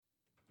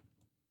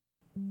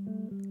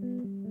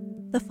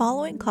The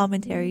following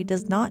commentary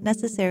does not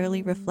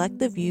necessarily reflect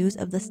the views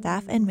of the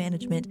staff and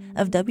management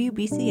of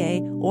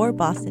WBCA or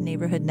Boston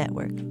Neighborhood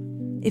Network.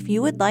 If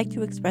you would like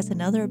to express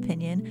another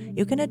opinion,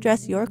 you can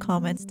address your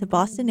comments to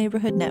Boston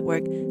Neighborhood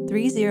Network,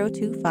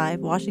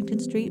 3025 Washington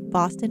Street,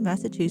 Boston,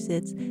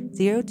 Massachusetts,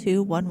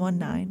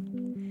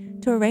 02119.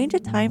 To arrange a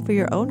time for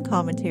your own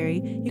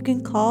commentary, you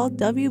can call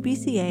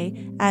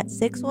WBCA at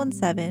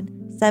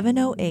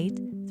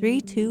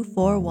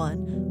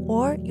 617-708-3241,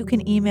 or you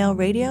can email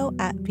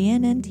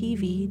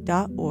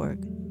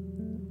radio@bnntv.org.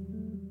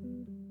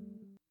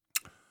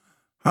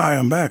 Hi,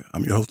 I'm back.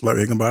 I'm your host, Larry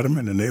Higginbottom,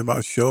 and the name of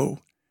our show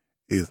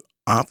is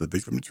Off the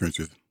Beat from the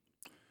Trenches.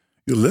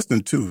 You're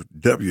listening to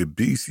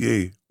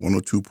WBCA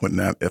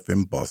 102.9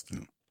 FM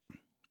Boston.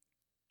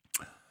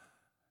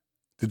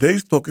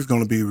 Today's focus is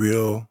going to be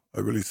a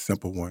really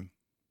simple one.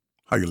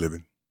 How you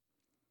living?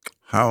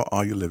 How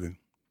are you living?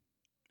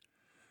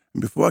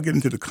 And before I get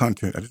into the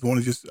content, I just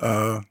want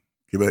to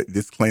give a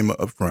disclaimer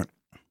up front.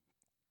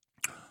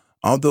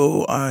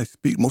 Although I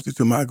speak mostly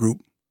to my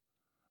group,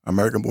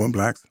 American-born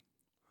blacks,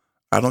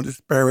 I don't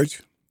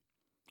disparage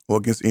or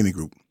against any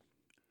group.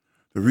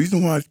 The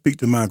reason why I speak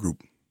to my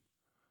group,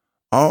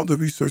 all the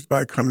research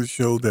by economists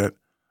show that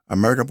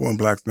American-born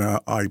blacks now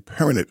are a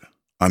permanent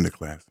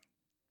underclass.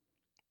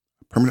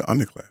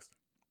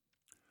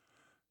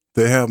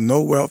 They have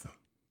no wealth.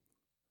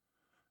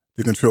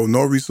 They control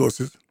no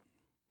resources.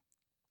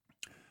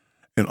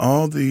 And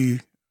all the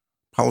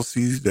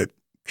policies that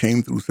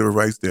came through civil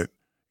rights that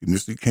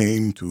initially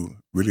came to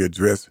really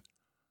address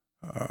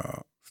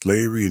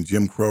slavery and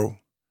Jim Crow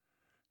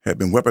have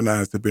been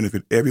weaponized to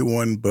benefit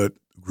everyone but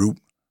the group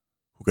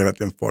who got out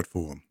there and fought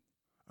for them,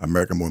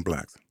 American-born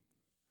blacks.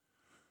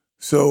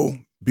 So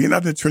being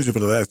out in the trenches for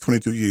the last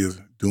 22 years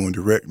doing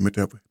direct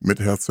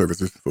mental health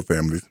services for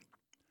families,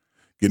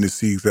 getting to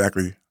see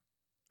exactly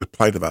the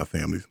plight of our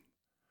families,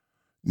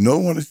 no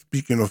one is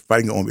speaking or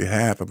fighting on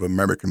behalf of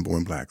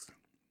American-born blacks.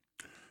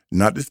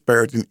 Not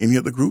disparaging any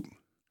other group,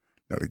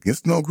 not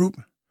against no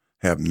group,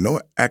 have no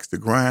axe to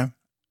grind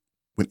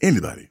with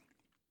anybody.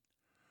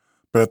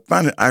 But I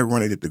find it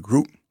ironic that the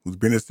group who's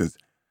been there since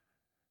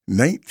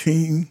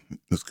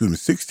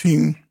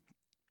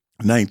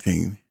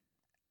 1619,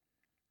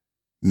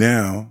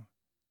 now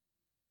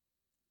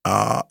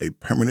are a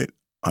permanent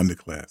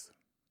underclass.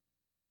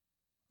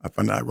 I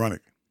find it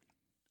ironic.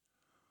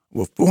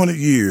 Well, 400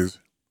 years,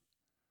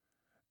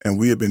 and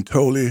we have been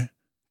totally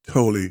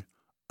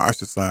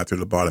ostracized to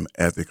the bottom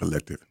as a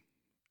collective.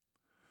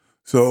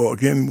 So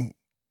again,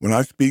 when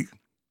I speak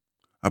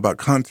about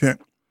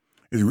content,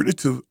 it's really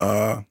to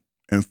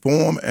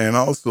inform and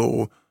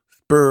also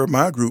spur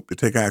my group to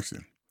take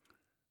action,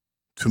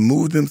 to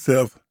move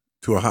themselves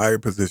to a higher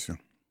position,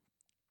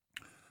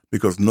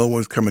 because no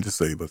one's coming to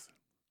save us.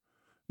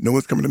 No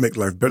one's coming to make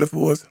life better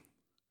for us,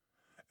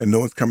 and no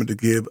one's coming to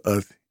give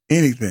us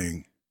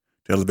anything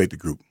to elevate the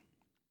group.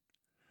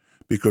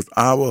 Because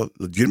our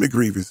legitimate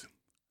grievance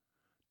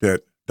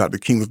that Dr.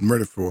 King was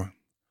murdered for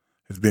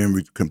has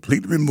been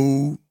completely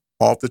removed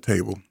off the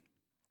table.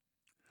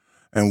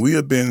 And we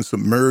have been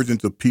submerged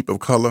into people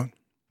of color,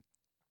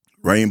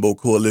 Rainbow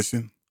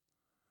Coalition,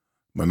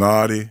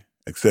 minority,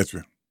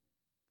 etc.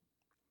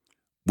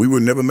 We were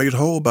never made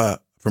whole by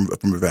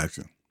affirmative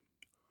action,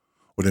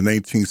 or the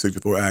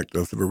 1964 Act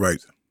of Civil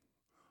Rights,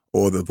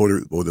 or the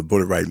Voter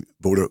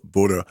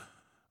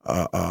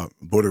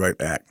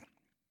Right Act.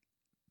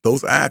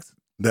 Those acts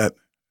that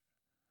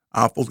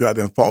our folks got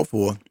there and fought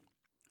for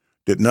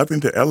did nothing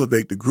to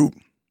elevate the group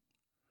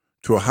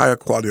to a higher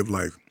quality of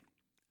life.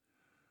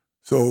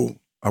 So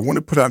I want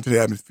to put out into the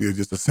atmosphere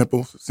just a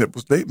simple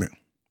statement.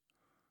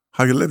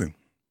 How you living?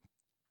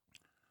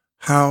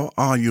 How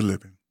are you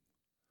living?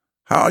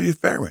 How are you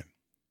faring?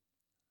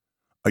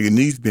 Are your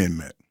needs being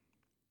met?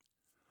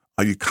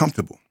 Are you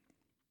comfortable?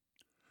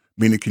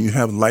 Meaning, can you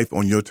have life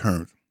on your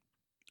terms?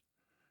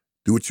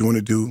 Do what you want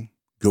to do,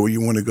 go where you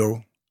want to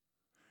go.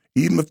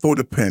 Even before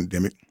the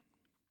pandemic,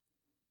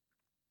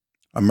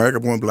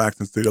 American-born blacks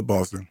in the state of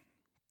Boston,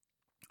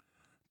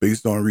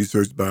 based on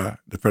research by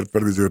the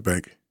Federal Reserve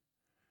Bank,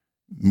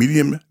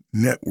 median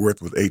net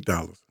worth was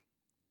 $8.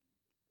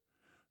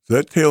 So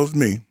that tells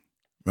me,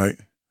 right,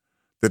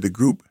 that the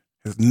group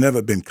has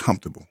never been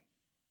comfortable.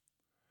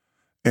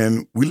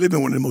 And we live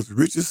in one of the most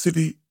richest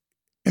cities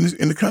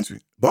in the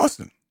country,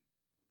 Boston.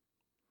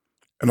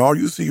 And all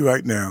you see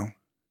right now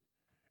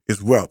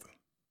is wealth,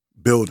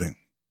 building.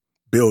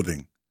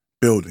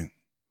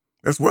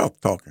 That's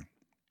wealth talking.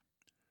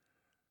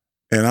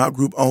 And our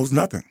group owns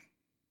nothing.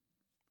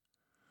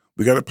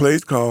 We got a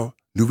place called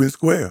Newman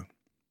Square,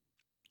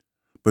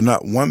 but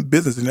not one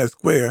business in that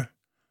square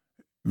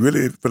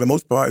really, for the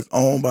most part, is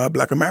owned by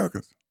Black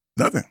Americans.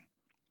 Nothing.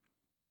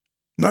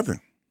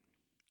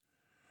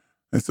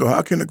 And so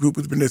how can a group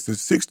that's been there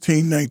since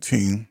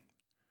 1619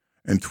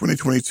 and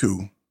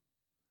 2022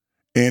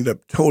 end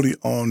up totally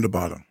on the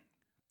bottom?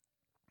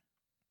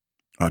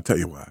 I'll tell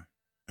you why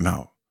and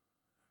how.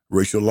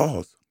 Racial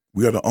laws.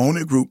 We are the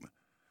only group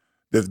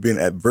that's been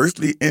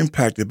adversely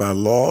impacted by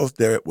laws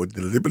that were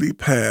deliberately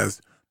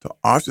passed to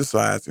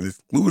ostracize and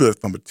exclude us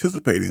from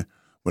participating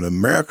when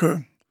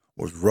America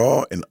was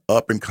raw and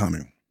up and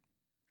coming.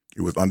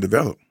 It was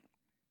undeveloped.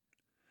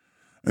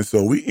 And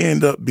so we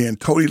end up being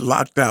totally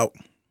locked out,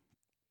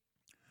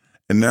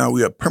 and now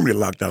we are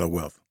permanently locked out of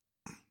wealth.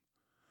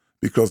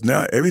 Because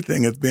now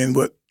everything has been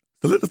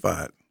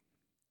solidified.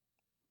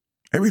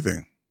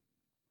 Everything.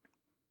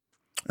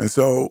 And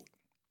so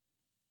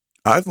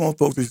I just want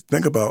folks to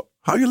think about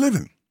how you're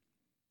living.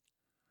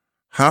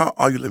 How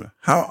are you living?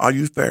 How are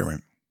you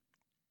faring?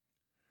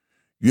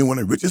 You're in one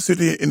of the richest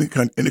cities in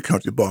the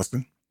country,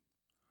 Boston.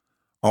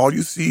 All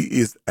you see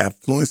is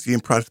affluency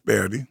and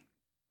prosperity.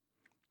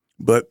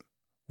 But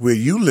where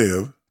you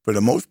live, for the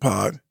most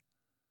part,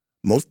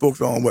 most folks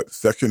are on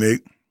Section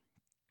 8,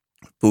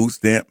 food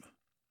stamp,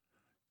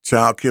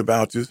 child care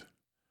vouchers.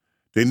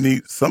 They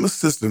need some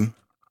assistance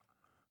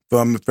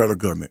from the federal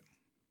government.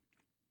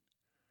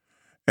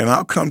 And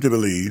I've come to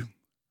believe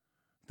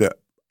that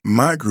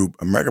my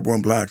group, American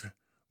Born Blacks,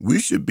 we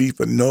should be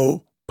for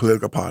no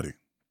political party.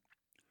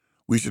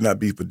 We should not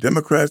be for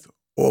Democrats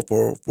or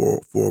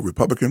for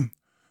Republican.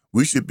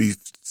 We should be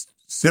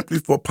simply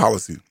for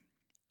policy.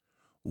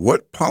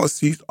 What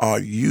policies are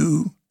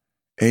you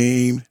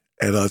aimed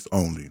at us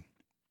only?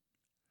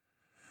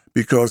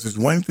 Because there's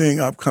one thing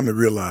I've come to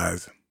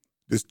realize,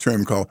 this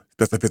term called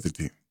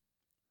specificity.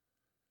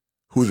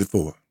 Who's it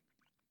for?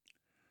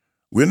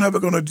 We're never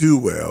going to do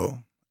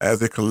well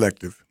as a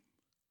collective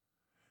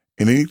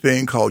in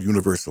anything called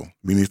universal,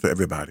 meaning for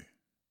everybody.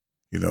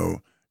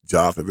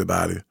 Jobs for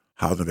everybody,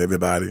 housing for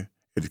everybody,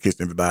 education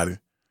for everybody.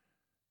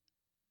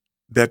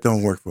 That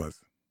don't work for us.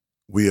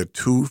 We are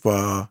too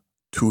far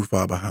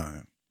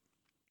behind.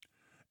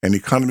 And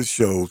economists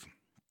shows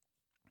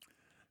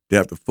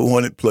that after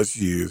 400 plus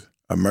years,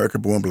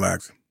 American-born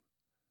blacks,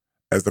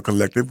 as a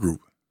collective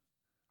group,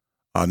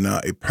 are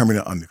now a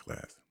permanent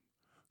underclass.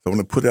 So I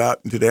want to put it out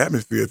into the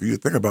atmosphere for you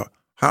to think about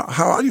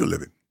how are you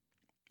living?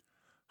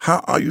 How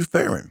are you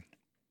faring?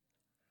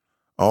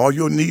 Are all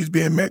your needs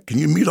being met? Can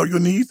you meet all your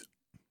needs?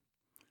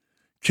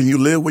 Can you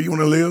live where you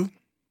want to live?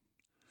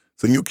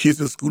 Send your kids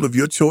to the school of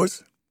your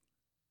choice?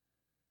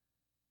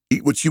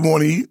 Eat what you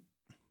want to eat?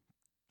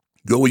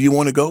 Go where you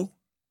want to go?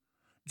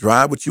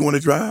 Drive what you want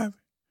to drive?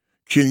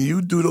 Can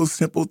you do those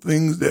simple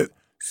things that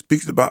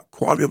speaks about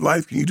quality of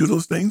life? Can you do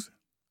those things?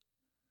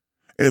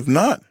 And if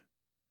not,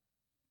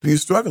 then you're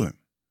struggling.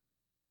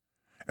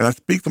 And I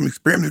speak from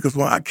experience because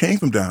I came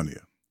from down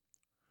there.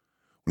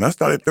 When I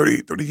started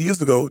 30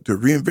 years ago to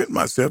reinvent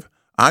myself,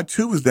 I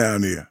too was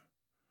down there,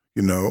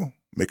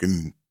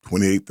 making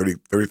 $28,000,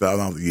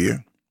 $30,000 a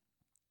year.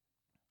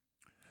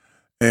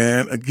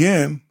 And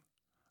again,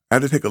 I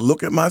had to take a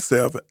look at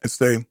myself and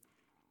say,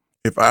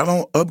 if I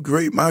don't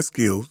upgrade my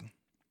skills,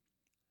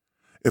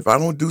 if I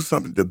don't do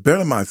something to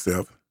better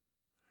myself,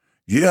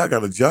 I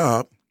got a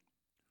job,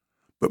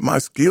 but my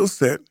skill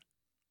set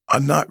are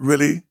not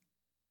really,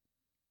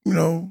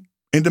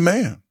 in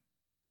demand.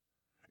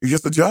 It's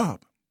just a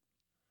job.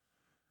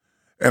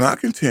 And I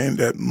contend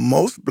that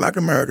most Black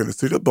Americans in the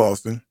city of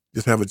Boston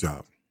just have a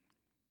job.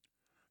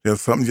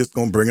 There's something just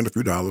going to bring in a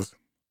few dollars,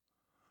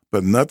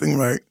 but nothing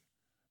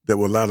that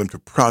will allow them to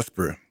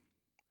prosper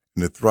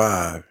and to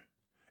thrive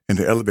and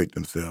to elevate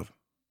themselves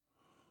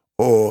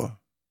or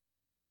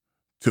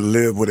to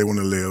live where they want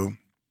to live,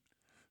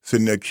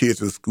 sending their kids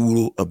to the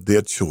school of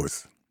their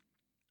choice.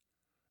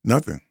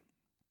 Nothing.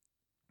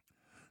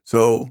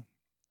 So,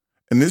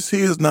 and this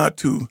here is not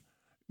to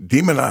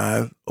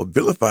demonize or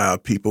vilify our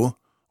people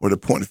or to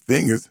point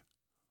fingers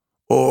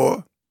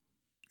or,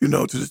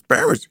 to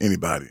disparage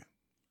anybody.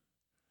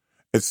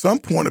 At some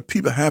point, the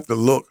people have to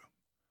look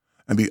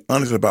and be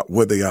honest about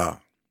where they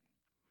are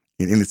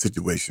in any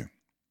situation.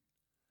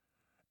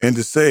 And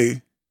to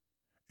say,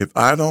 if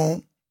I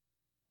don't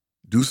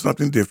do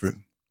something different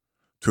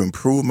to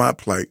improve my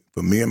plight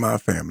for me and my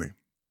family,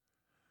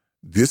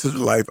 this is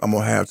the life I'm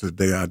going to have to the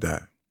day I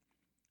die.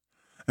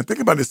 And think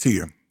about this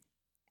here,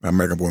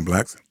 American-born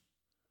blacks.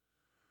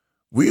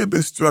 We have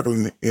been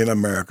struggling in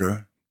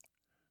America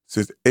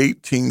since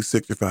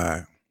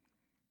 1865.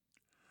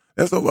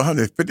 That's over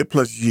 150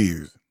 plus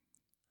years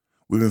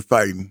we've been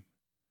fighting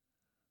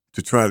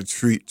to try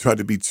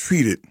to be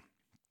treated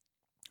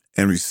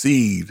and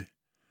received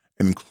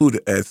and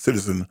included as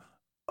citizen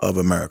of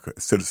America,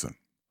 a citizen,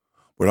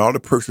 with all the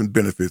perks and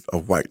benefits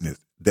of whiteness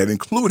that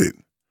included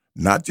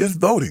not just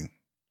voting,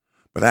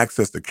 but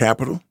access to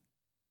capital,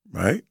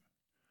 right?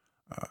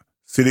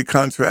 City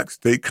contracts,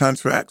 state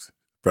contracts,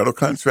 federal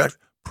contracts,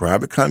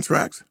 private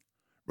contracts,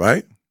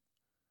 right?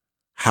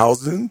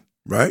 Housing,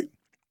 right?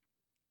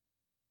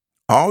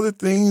 All the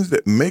things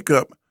that make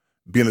up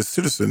being a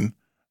citizen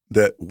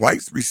that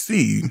whites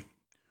receive,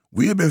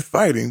 we have been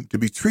fighting to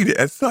be treated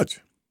as such.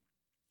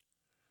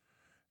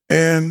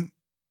 And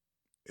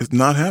it's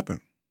not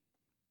happened.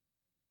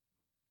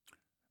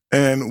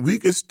 And we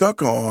get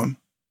stuck on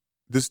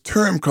this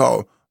term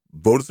called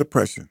voter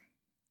suppression,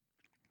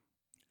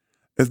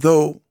 as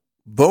though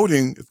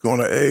voting is going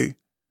to,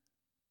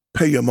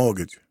 pay your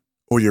mortgage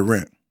or your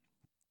rent.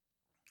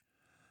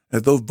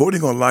 As though voting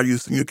going to allow you to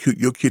send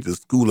your kid to the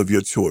school of your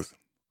choice,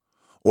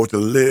 or to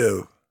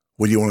live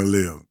where you want to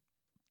live,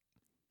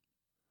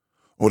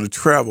 or to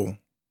travel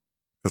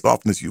as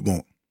often as you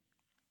want.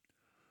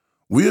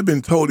 We have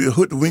been totally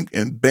hoodwinked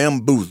and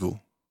bamboozled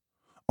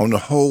on the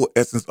whole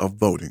essence of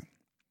voting,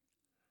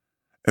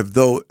 as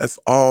though that's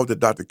all that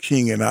Dr.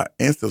 King and our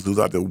ancestors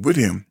out there with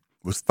him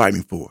was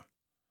fighting for.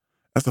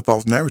 That's a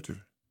false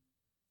narrative.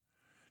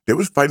 They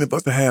was fighting for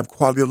us to have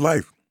quality of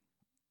life,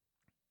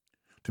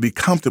 to be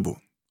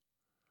comfortable,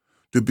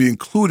 to be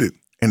included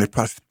in the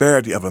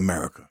prosperity of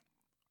America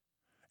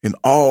in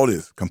all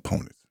its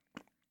components.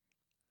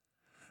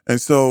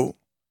 And so,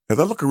 as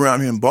I look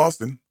around here in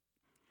Boston,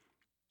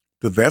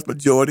 the vast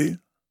majority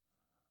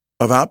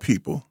of our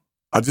people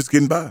are just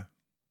getting by,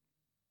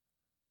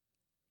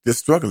 just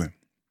struggling.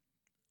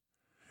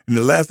 In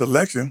the last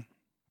election,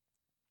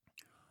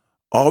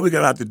 all we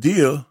got out the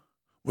deal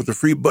was a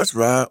free bus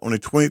ride on the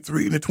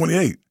 23 and the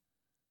 28.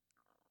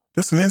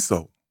 That's an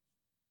insult.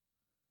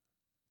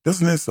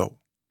 That's an insult.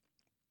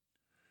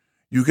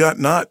 You got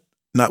not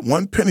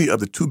one penny of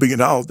the $2 billion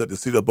that the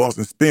city of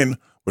Boston spend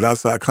with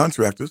outside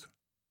contractors,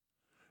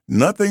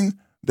 nothing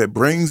that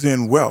brings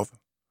in wealth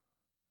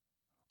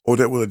or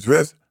that will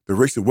address the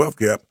racial wealth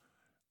gap,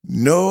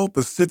 no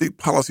specific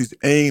policies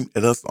aimed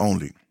at us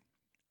only.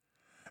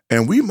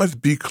 And we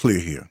must be clear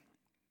here.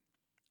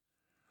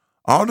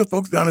 All the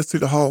folks down at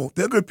City Hall,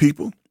 they're good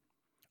people.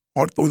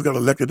 All the folks who got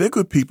elected, they're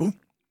good people.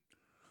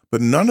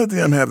 But none of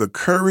them have the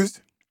courage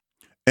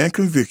and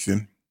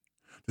conviction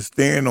to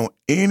stand on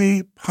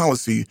any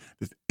policy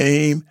that's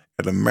aimed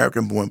at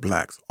American-born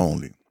blacks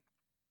only.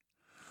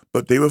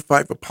 But they will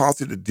fight for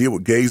policy to deal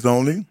with gays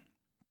only,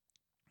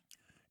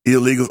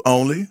 illegals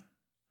only,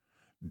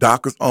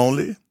 DACAs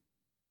only,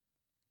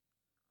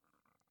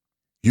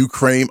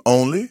 Ukraine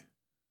only,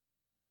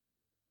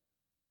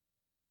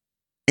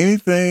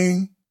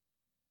 anything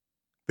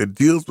that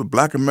deals with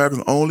black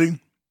Americans only,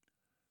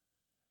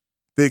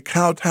 they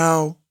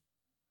kowtow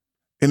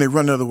and they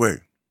run the other way.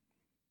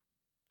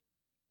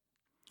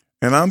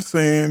 And I'm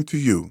saying to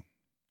you,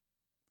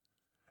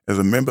 as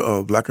a member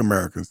of Black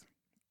Americans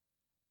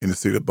in the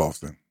city of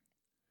Boston,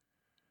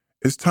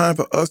 it's time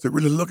for us to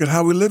really look at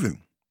how we're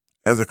living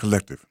as a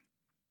collective.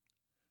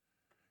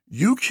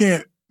 You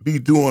can't be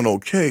doing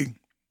okay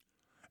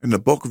and the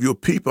bulk of your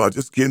people are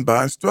just getting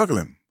by and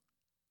struggling,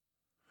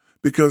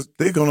 because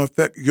they're going to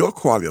affect your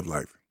quality of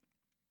life,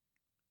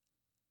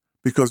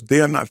 because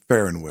they are not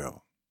faring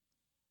well.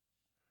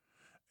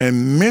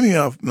 And many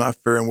are not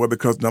faring well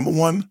because, number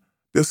one,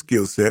 their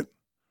skill set,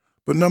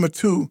 but number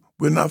two,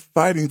 we're not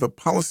fighting for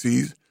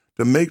policies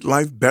to make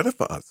life better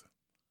for us.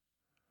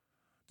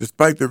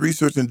 Despite the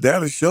research and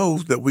data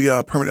shows that we are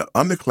a permanent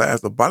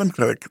underclass or bottom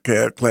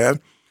class,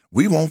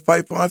 we won't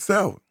fight for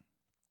ourselves.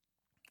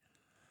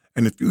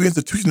 And the few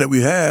institutions that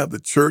we have, the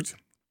church,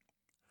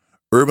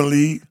 Urban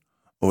League,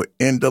 or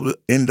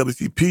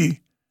NAACP,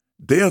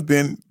 they have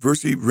been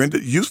virtually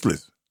rendered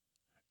useless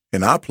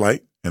in our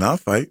plight, in our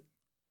fight.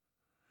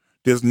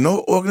 There's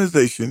no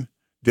organization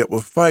that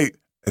will fight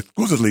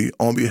exclusively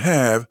on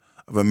behalf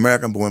of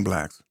American-born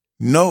blacks.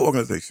 No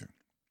organization.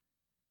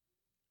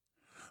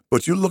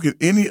 But you look at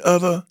any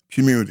other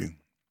community,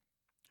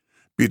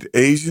 be it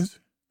Asians,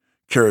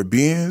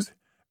 Caribbeans,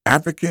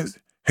 Africans,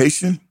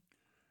 Haitian,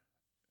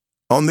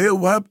 on their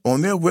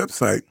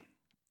website,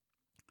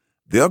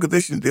 the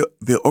organization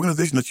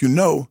that you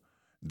know,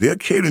 they're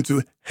catering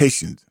to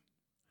Haitians,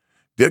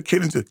 they're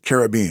catering to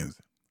Caribbeans,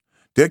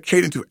 they're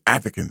catering to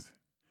Africans,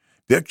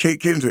 they're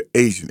catering to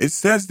Asians. It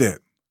says that.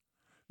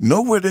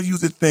 Nowhere they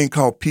use a thing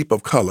called people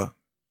of color,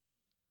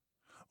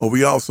 or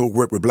we also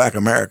work with black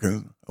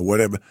Americans or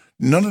whatever.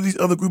 None of these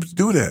other groups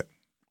do that.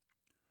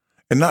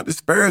 And not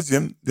disparage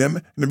them,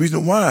 and the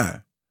reason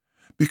why,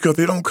 because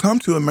they don't come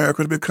to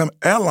America to become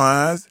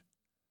allies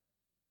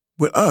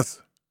with us,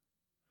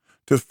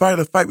 to fight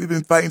a fight we've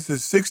been fighting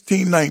since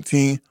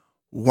 1619,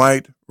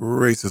 white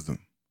racism.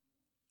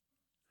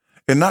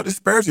 And not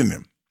disparaging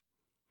them,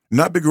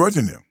 not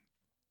begrudging them,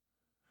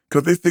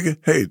 because they figure,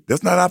 hey,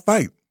 that's not our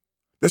fight.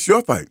 That's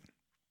your fight.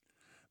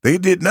 They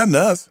did nothing to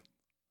us.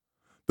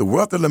 The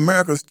wealth that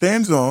America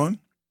stands on,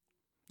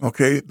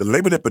 okay, the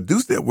labor that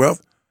produced that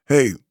wealth,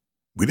 hey,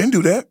 we didn't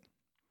do that.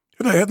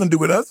 It had nothing to do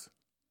with us.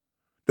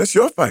 That's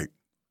your fight.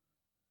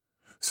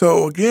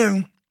 So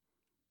again,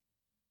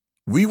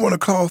 we want to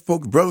call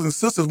folks brothers and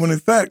sisters when in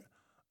fact,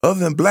 other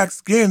than black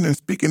skin and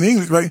speaking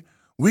English, right,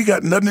 we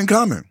got nothing in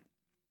common.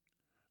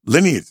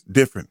 Lineage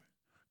different,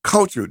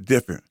 culture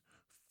different,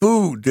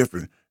 food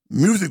different,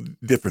 music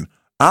different,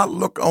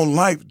 outlook on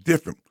life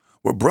different.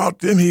 What brought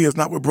them here is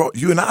not what brought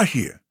you and I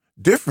here.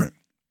 Different.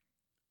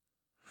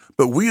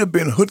 But we have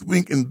been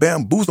hoodwinked and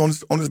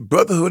bamboozled on this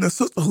brotherhood and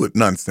sisterhood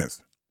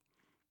nonsense.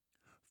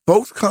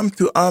 Folks come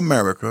to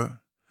America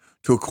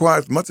to acquire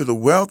as much of the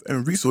wealth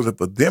and resources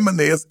for them and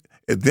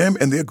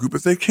their group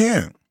as they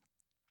can.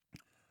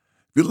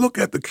 If you look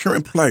at the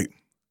current plight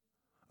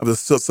of the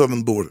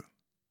southern border,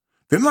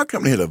 they're not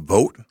coming here to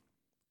vote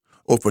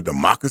or for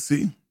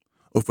democracy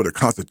or for the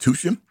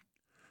Constitution.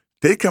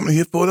 They're coming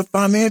here for the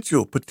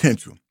financial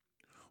potential,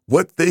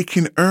 what they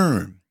can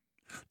earn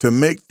to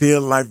make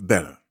their life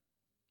better.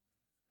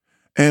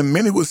 And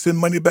many would send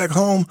money back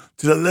home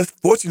to the less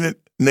fortunate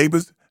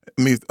neighbors,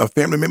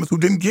 family members who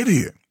didn't get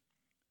here.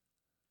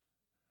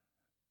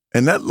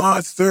 And that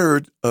large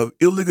surge of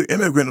illegal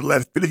immigrants in the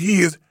last 50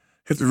 years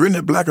has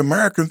rendered Black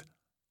Americans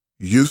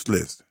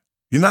useless.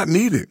 You're not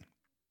needed.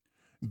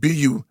 Be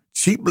you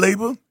cheap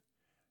labor,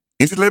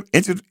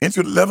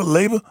 entry-level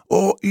labor,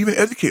 or even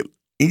educated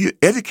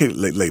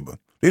labor.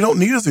 They don't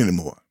need us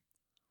anymore.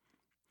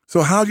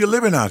 So how are you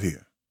living out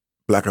here,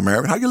 Black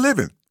American? How you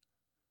living?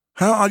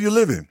 How are you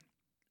living?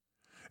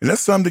 And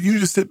that's something that you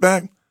need to sit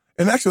back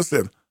and ask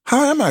yourself,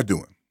 how am I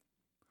doing?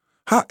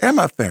 How am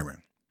I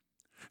faring?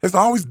 Has it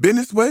always been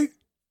this way?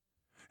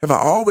 Have I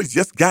always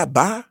just got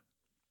by?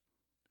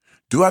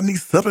 Do I need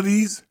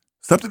subsidies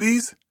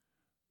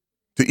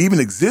to even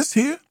exist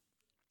here?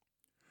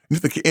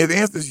 And if the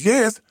answer is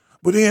yes,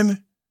 well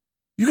then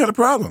you got a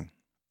problem.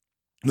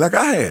 Like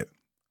I had.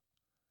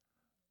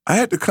 I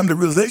had to come to the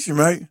realization,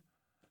 right?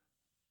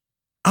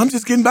 I'm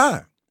just getting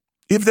by,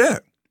 if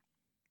that.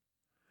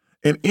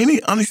 And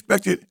any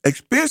unexpected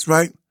experience,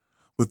 right,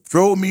 would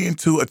throw me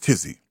into a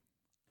tizzy.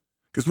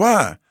 Because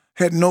why?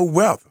 Had no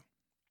wealth.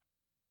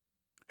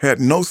 Had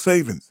no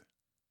savings.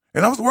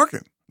 And I was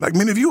working, like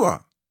many of you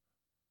are.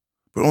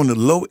 But on the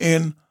low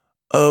end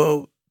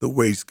of the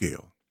wage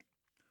scale.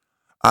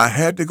 I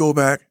had to go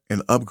back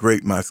and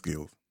upgrade my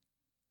skills.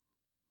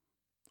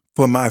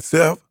 For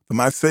myself, for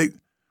my sake,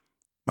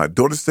 my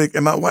daughter's sake,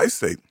 and my wife's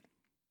sake.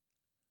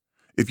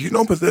 If you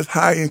don't possess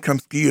high-income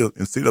skills in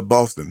the city of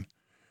Boston,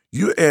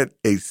 you're at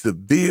a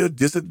severe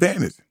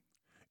disadvantage,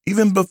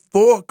 even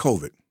before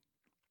COVID.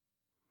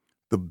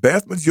 The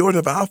vast majority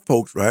of our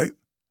folks, right,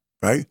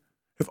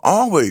 have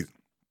always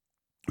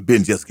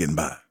been just getting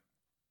by.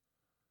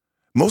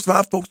 Most of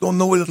our folks don't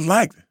know what it's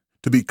like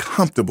to be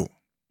comfortable,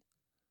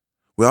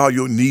 where all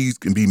your needs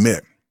can be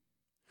met.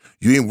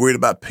 You ain't worried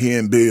about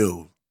paying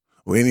bills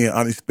or any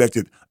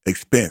unexpected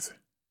expense.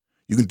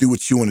 You can do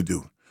what you want to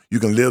do. You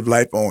can live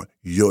life on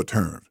your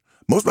terms.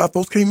 Most of our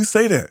folks can't even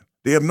say that.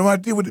 They have no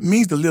idea what it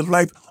means to live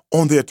life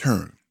on their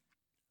terms.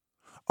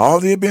 All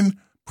they've been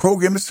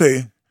programmed to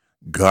say,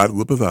 God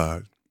will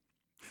provide.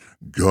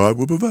 God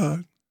will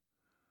provide.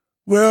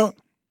 Well,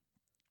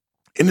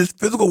 in this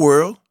physical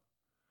world,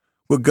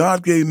 where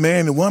God gave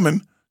man and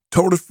woman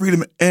total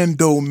freedom and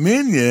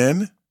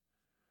dominion,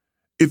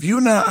 if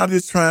you're not out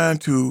there trying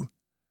to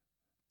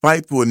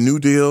fight for a new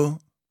deal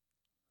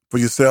for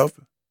yourself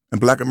and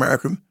Black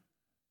Americans,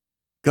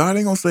 God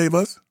ain't gonna save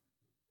us.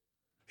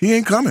 He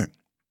ain't coming.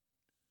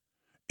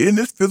 In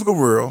this physical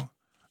world,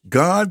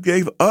 God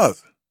gave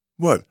us,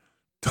 what?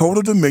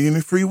 Total dominion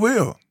and free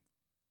will.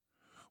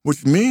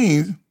 Which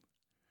means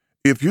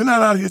if you're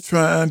not out here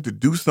trying to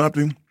do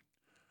something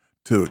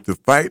to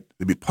fight,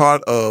 to be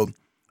part of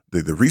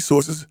the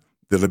resources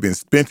that are being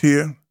spent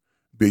here,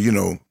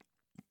 the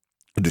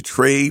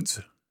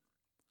trades,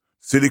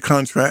 city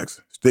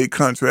contracts, state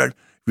contracts,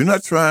 if you're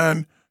not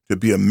trying to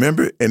be a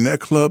member in that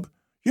club,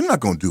 you're not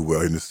going to do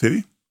well in the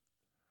city.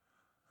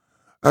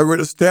 I read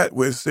a stat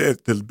where it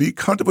says to be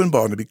comfortable in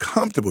Boston, to be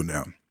comfortable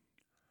now,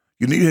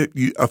 you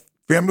need a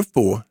family of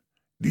four,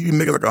 you need to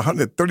make it like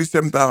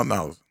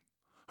 $137,000.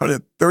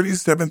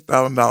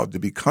 $137,000 to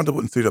be comfortable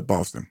in the city of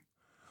Boston.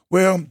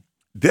 Well,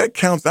 that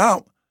counts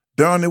out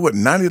darn near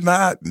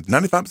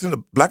 95%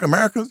 of Black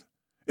Americans.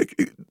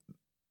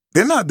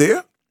 They're not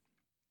there.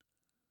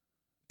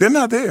 They're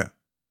not there.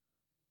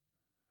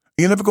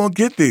 You're never going to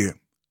get there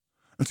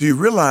until you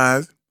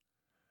realize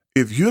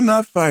if you're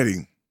not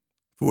fighting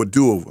for a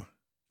do-over,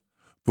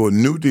 for a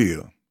new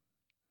deal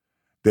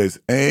that's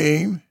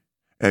aimed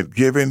at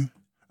giving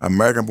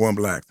American-born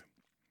Blacks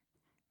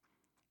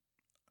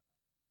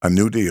a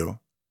new deal,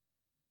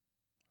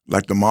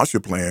 like the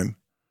Marshall Plan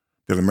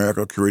that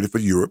America created for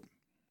Europe,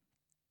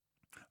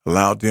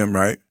 allowed them,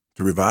 right,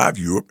 to revive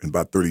Europe in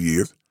about 30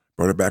 years,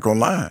 brought it back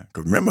online.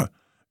 Because remember,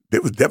 they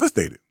was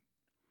devastated.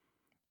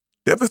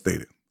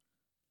 Devastated.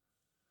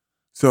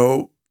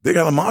 So they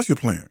got a Marshall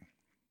Plan.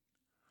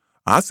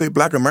 I say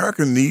Black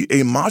Americans need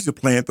a Marshall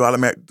Plan throughout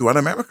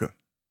America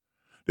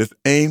that's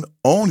aimed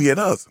only at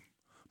us.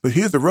 But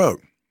here's the rub.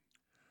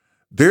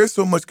 There's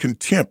so much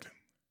contempt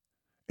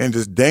and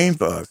disdain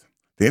for us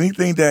that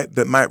anything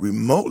that might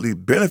remotely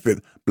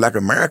benefit Black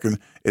Americans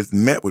is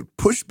met with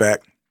pushback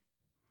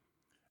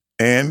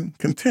and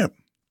contempt.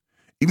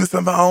 Even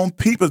some of our own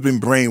people has been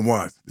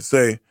brainwashed to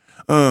say,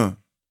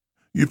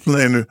 you're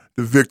playing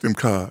the victim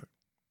card.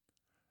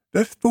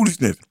 That's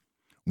foolishness.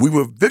 We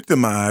were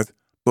victimized,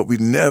 but we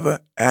never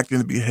acted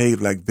and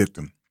behaved like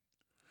victims.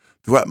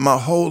 Throughout my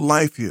whole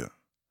life here,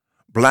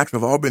 Blacks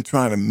have all been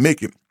trying to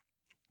make it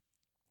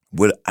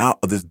out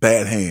of this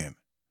bad hand.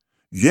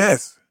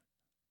 Yes,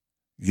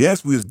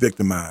 we was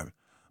victimized,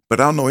 but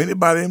I don't know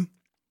anybody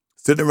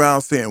sitting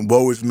around saying,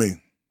 woe is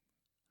me.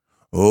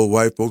 Oh,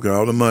 white folks got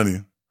all the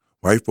money.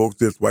 White folks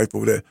this, white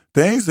folks that.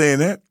 They ain't saying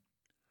that.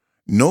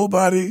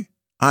 Nobody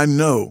I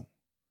know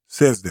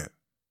says that.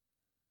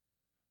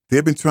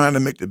 They've been trying to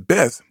make the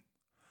best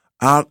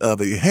out of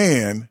a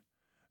hand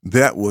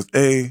that was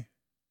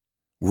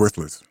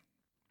worthless.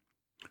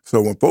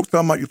 So when folks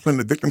talk about you playing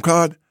the victim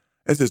card,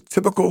 It's just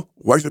typical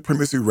white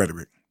supremacy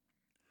rhetoric.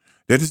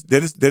 That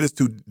is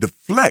to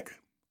deflect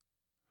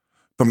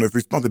from the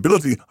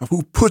responsibility of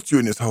who put you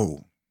in this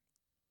hole.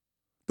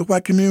 The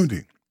white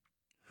community,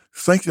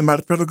 sanctioned by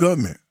the federal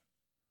government.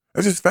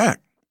 That's just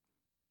fact.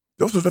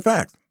 Those are the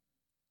facts.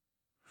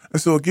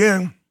 And so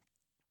again,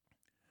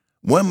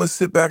 one must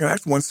sit back and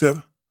ask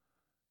oneself,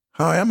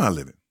 how am I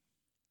living?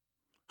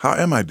 How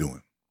am I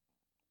doing?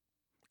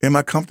 Am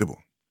I comfortable?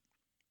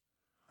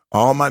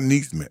 All my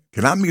needs met.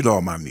 Can I meet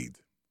all my needs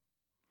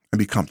and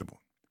be comfortable?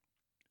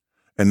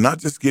 And not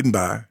just getting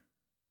by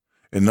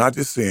and not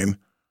just saying,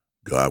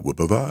 God will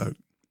provide.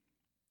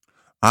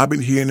 I've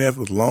been hearing that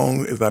for as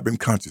long as I've been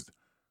conscious.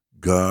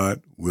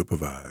 God will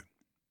provide.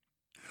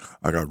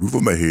 I got a roof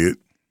over my head.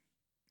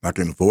 I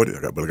can't afford it,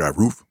 but I got a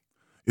roof.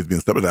 It's been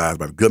subsidized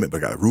by the government,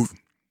 but I got a roof.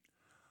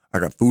 I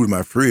got food in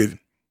my fridge,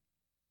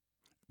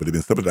 but it's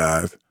been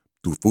subsidized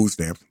through food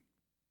stamps.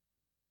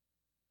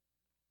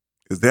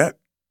 Is that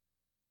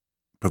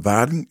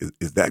providing?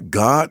 Is that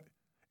God?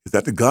 Is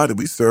that the God that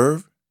we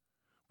serve?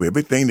 Where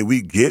everything that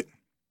we get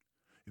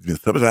has been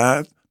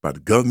subsidized by the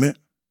government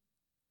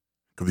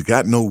because we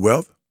got no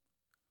wealth,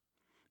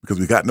 because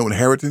we got no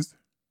inheritance,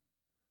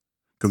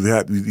 because we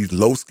have these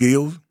low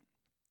skills?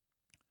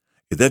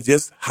 Is that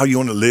just how you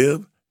want to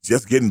live?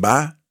 Just getting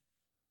by?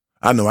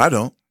 I know I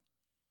don't.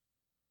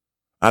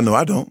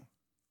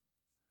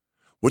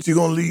 What you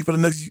gonna leave for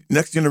the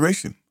next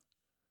generation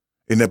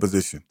in that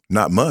position?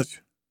 Not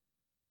much.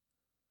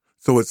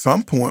 So at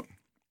some point,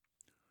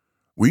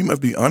 we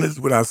must be honest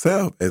with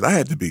ourselves, as I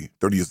had to be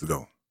 30 years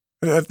ago.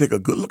 I had to take a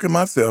good look at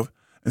myself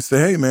and say,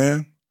 hey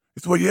man,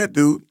 it's where you at,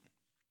 dude.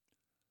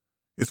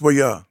 It's where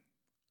you are.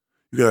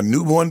 You got a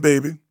newborn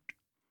baby,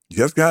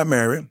 just got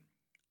married.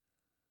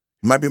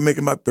 You might be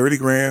making about 30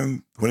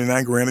 grand,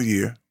 29 grand a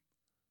year.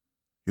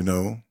 You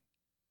know,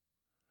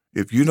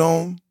 if you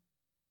don't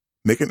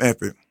make an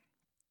effort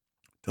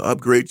to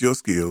upgrade your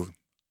skills,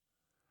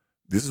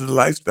 this is the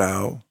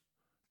lifestyle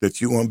that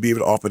you want to be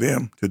able to offer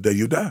them till the day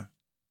you die.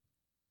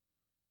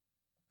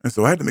 And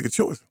so I had to make a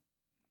choice.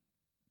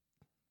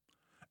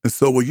 And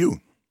so will you.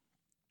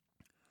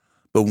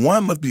 But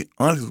one must be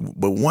honest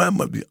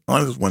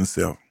with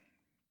oneself.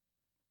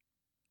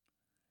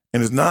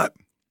 And it's not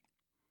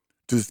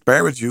to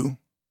disparage you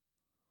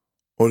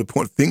or to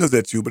point fingers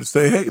at you, but to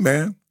say, hey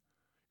man,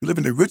 you live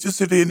in the richest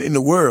city in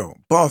the world,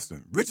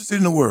 Boston, richest city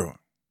in the world.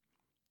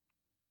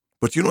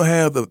 But you don't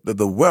have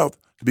the wealth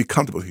to be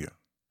comfortable here.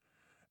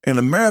 And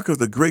America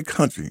is a great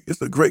country.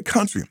 It's a great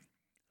country.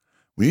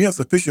 When you have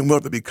sufficient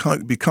wealth to be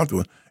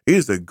comfortable, it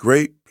is a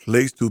great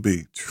place to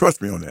be.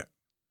 Trust me on that.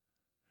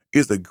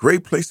 It's a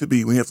great place to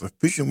be when you have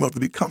sufficient wealth to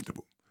be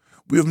comfortable.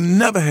 We have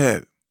never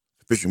had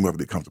sufficient wealth to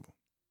be comfortable.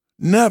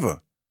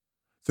 Never.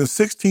 Since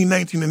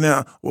 1619 and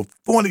now, over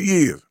 40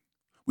 years,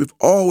 we've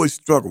always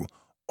struggled.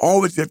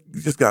 Always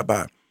just got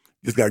by.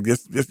 Just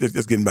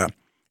getting by.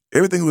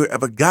 Everything we've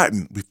ever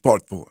gotten, we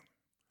fought for.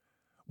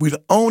 We're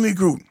the only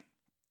group,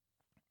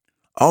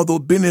 although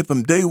been here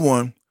from day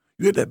one,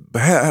 you had to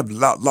have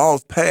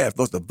laws passed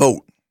for us to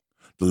vote,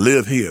 to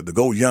live here, to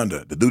go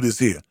yonder, to do this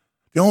here.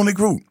 The only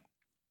group.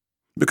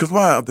 Because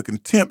why? Of the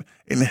contempt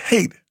and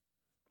hate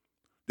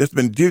that's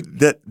been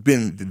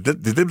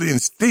deliberately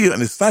instilled in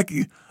the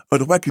psyche of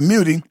the white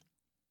community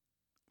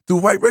through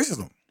white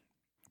racism.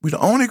 We're the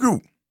only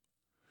group.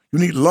 You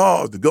need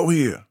laws to go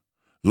here,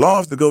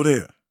 laws to go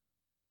there.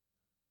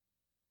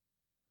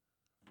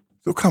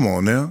 So come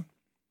on now.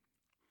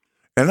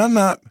 And I'm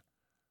not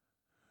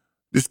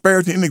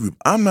disparaging any group.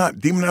 I'm not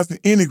demonizing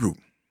any group.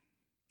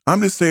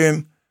 I'm just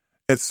saying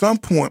at some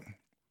point,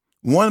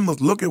 one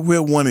must look at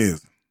where one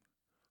is.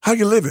 How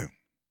you living?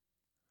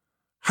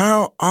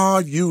 How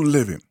are you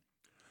living?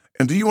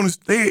 And do you want to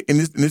stay in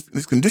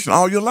this condition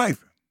all your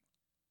life?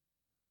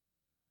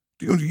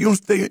 Do you want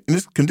to stay in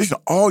this condition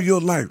all your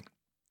life?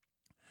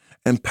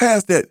 And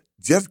pass that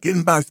just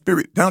getting by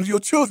spirit down to your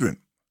children.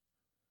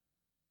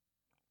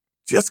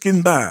 Just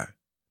getting by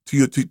to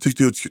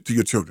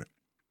your children.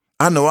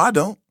 I know I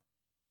don't.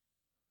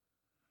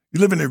 You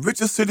live in the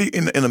richest city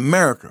in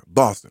America,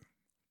 Boston.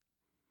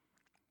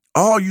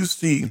 All you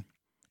see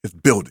is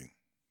building,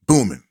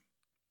 booming,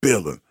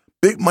 building,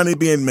 big money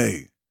being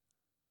made.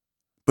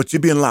 But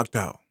you're being locked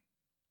out.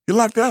 You're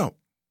locked out.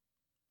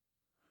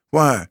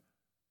 Why?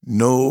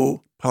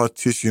 No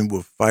politician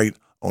will fight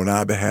on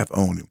our behalf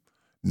only.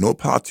 No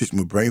politician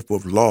will bring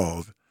forth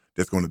laws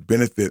that's going to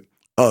benefit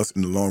us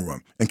in the long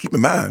run. And keep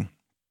in mind,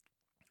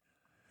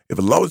 if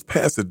a law is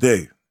passed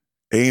today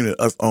aimed at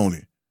us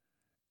only,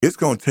 it's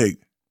going to take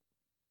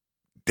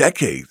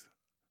decades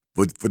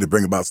for to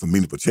bring about some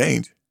meaningful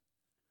change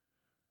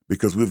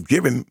because we've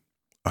given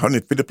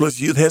 150 plus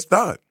years head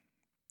start.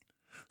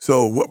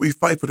 So what we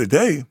fight for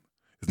today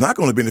is not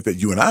going to benefit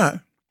you and I.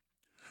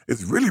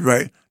 It's really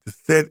right to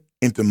set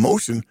into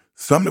motion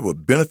something that will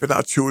benefit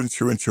our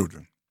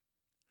children.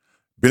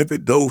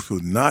 Benefit those who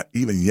have not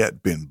even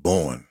yet been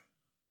born.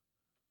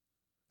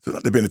 So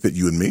not to benefit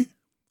you and me.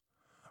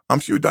 I'm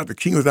sure Dr.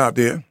 King was out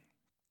there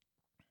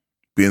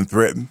being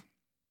threatened,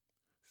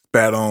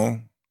 spat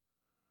on,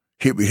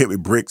 hit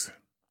with bricks,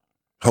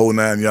 whole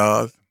 9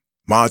 yards,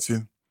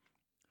 marching.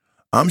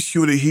 I'm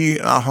sure that he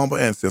and our humble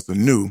ancestors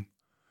knew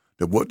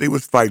that what they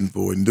was fighting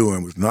for and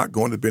doing was not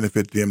going to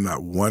benefit them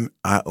not one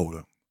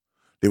iota.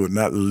 They would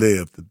not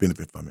live to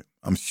benefit from it.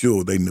 I'm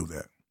sure they knew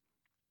that.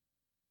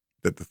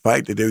 That the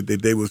fight that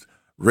they was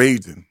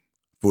raging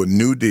for a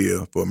New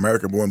Deal for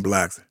American-born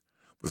blacks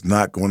was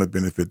not going to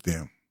benefit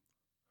them.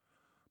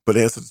 But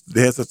they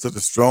had such a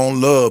strong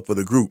love for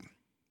the group.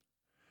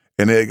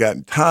 And they had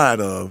gotten tired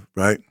of,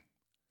 right,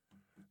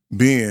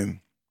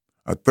 being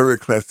a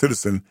third-class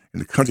citizen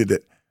in a country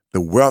that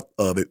the wealth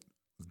of it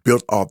was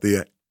built off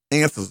their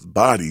ancestors'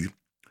 bodies.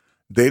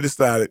 They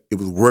decided it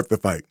was worth the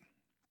fight.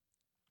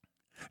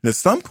 And at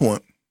some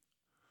point,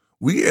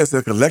 we as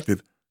a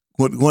collective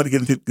are going to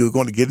get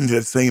into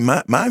that same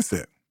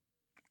mindset.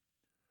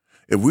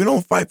 If we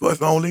don't fight for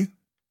us only,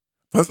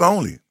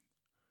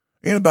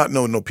 ain't about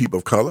no people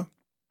of color,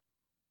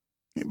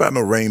 ain't about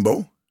no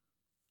rainbow.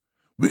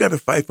 We got to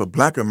fight for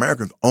Black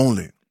Americans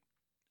only.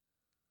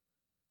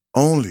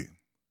 Only.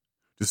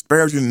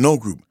 Disparaging no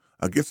group,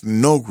 against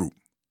no group.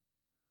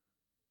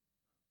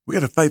 We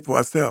got to fight for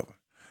ourselves.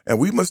 And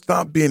we must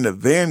stop being the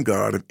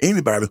vanguard of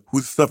anybody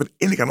who's suffered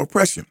any kind of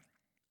oppression.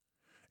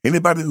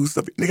 Anybody who's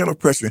suffered any kind of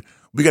oppression,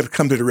 we got to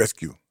come to the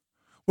rescue.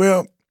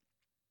 Well,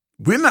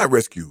 we're not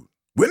rescued.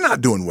 We're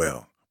not doing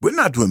well. We're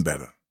not doing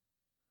better.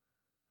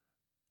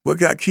 What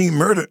got King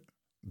murdered,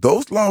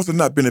 those laws have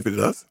not benefited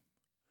us.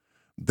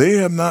 They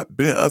have not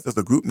benefited us as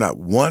a group, not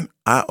one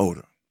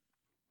iota.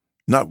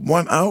 Not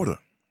one iota.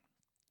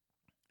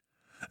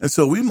 And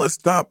so we must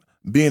stop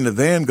being the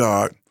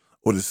vanguard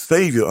or the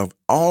savior of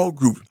all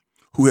groups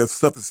who have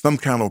suffered some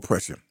kind of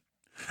oppression.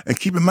 And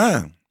keep in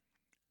mind,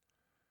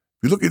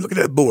 you look at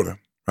that border,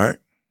 right?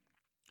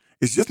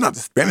 It's just not the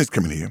Spanish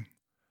coming here.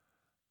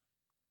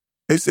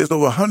 It says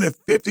over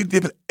 150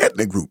 different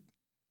ethnic groups,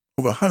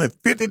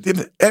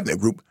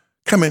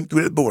 coming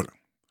through that border.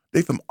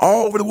 They from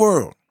all over the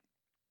world,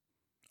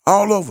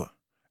 all over.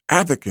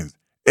 Africans,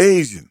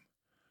 Asian,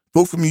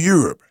 folks from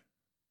Europe.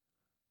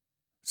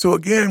 So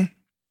again,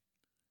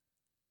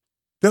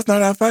 that's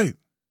not our fight.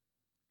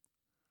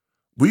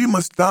 We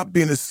must stop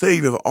being the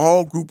savior of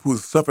all groups who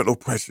have suffered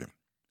oppression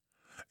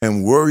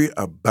and worry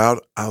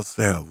about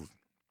ourselves.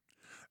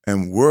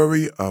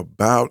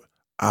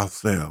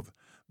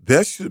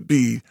 That should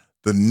be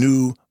the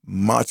new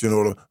marching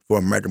order for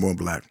American-born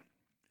Black.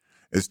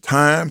 It's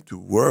time to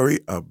worry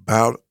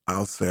about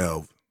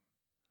ourselves.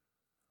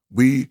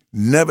 We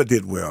never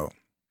did well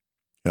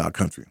in our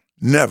country.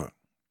 Never.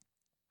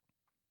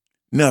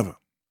 Never.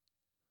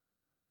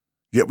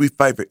 Yet we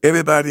fight for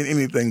everybody and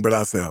anything but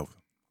ourselves.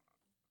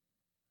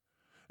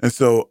 And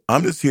so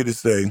I'm just here to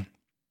say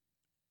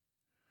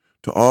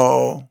to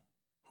all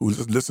who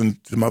just listen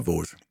to my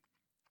voice,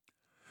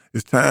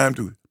 it's time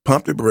to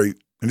pump the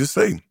brake and just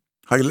say,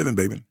 how you living,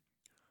 baby?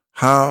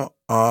 How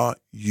are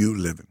you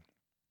living?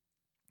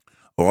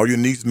 Are all your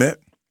needs met?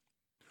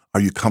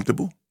 Are you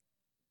comfortable?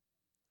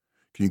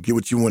 Can you get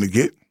what you want to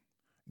get?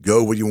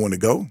 Go where you want to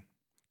go?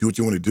 Do what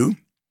you want to do?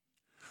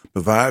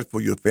 Provide for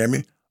your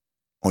family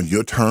on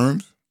your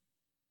terms?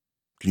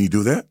 Can you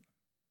do that?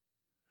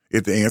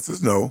 If the answer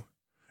is no,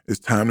 it's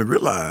time to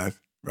realize,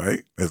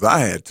 right, as I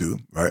had to,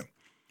 right,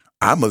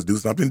 I must do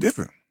something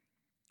different.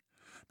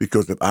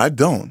 Because if I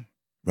don't,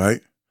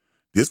 right,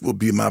 this will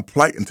be my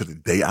plight until the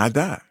day I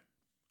die.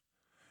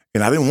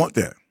 And I didn't want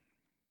that.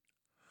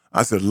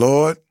 I said,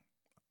 Lord,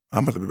 I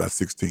must have been about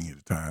 16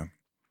 at the time.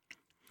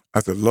 I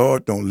said,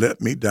 Lord, don't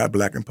let me die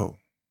black and poor.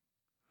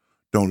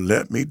 Don't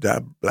let me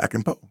die black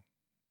and poor.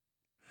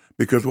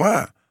 Because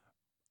why?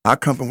 I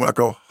come from what I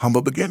call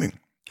humble beginning.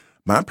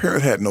 My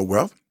parents had no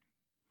wealth.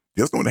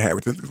 There's no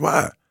inheritance.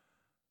 Why?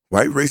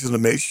 White racists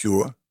made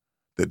sure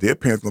that their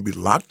parents were going to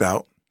be locked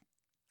out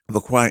of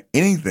acquiring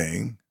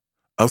anything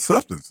of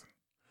substance.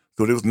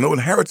 So there was no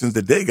inheritance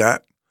that they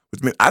got,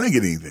 which meant I didn't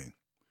get anything.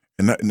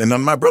 And none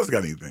of my brothers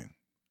got anything.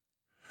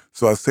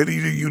 So I say to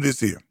you this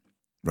here,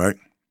 right?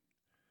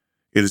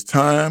 It is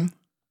time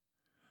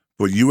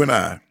for you and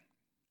I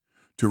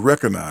to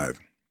recognize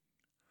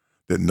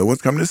that no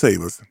one's coming to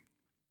save us.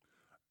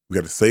 We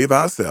got to save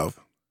ourselves,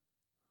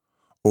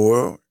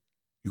 or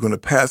you're going to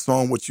pass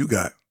on what you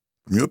got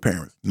from your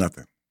parents.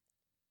 Nothing.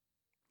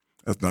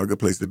 That's not a good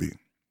place to be.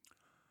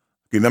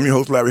 Okay, I'm your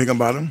host, Larry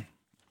Higginbottom.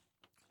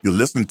 You're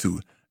listening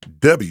to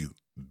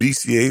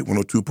WBCA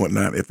 102.9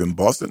 FM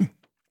Boston.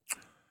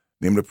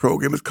 Name of the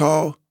program is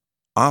called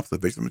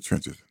Observation from the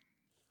Trenches.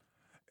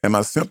 And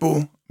my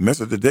simple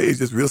message today is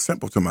just real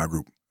simple to my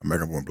group,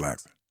 American-born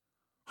Blacks.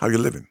 How you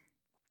living?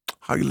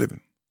 How you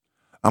living?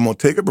 I'm going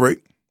to take a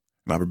break,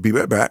 and I'll be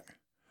right back.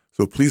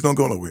 So please don't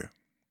go nowhere.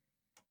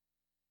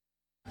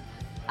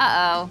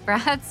 Uh-oh,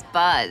 Brad's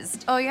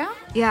buzzed. Oh, yeah?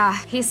 Yeah,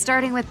 he's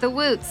starting with the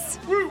woots.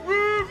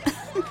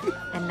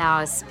 And now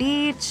a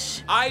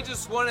speech. I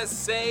just want to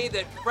say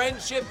that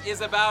friendship is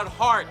about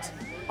heart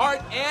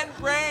and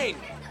brain.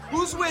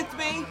 Who's with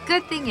me?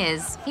 Good thing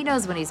is, he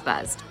knows when he's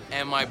buzzed.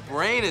 And my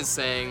brain is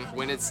saying,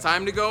 when it's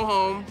time to go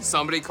home,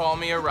 somebody call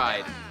me a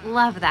ride.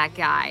 Love that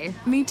guy.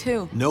 Me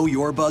too. Know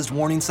your buzzed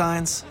warning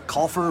signs?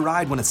 Call for a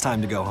ride when it's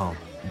time to go home.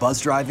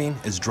 Buzz driving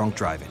is drunk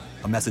driving.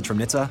 A message from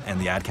NHTSA and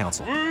the Ad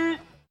Council.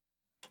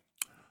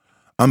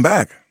 I'm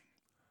back.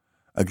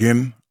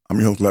 Again, I'm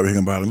your host, Larry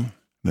Higginbottom.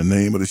 The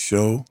name of the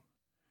show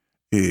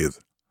is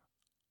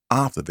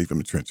Observation from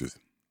the Trenches.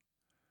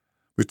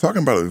 We're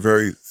talking about a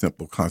very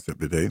simple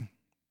concept today,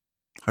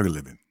 how you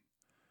living.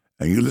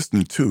 And you're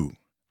listening to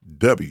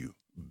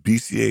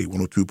WBCA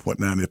 102.9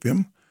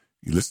 FM.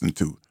 You're listening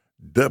to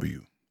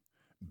WBCA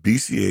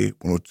 102.9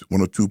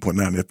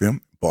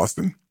 FM,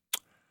 Boston.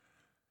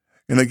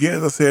 And again,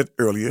 as I said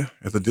earlier,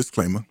 as a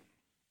disclaimer,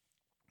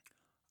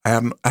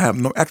 I have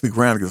no actually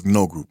ground against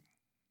no group.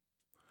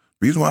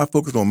 The reason why I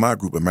focus on my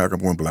group, American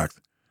Born Blacks,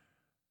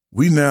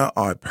 we now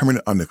are a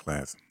permanent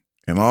underclass,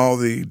 and all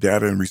the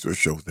data and research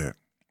shows that.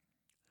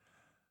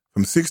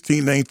 From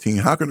 1619,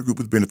 how can a group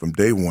that's been from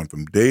day one,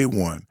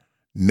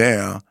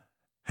 now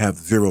have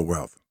zero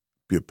wealth,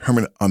 be a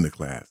permanent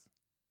underclass?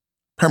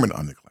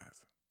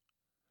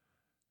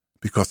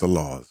 Because of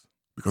laws.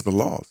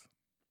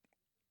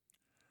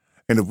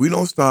 And if we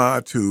don't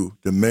start to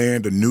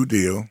demand a New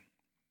Deal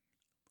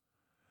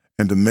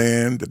and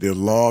demand that there are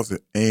laws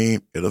that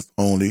aim at us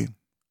only,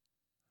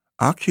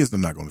 our kids are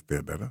not going to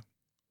fare better.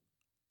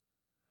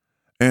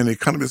 And the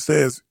economist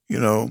says,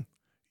 even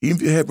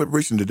if you have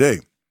liberation today,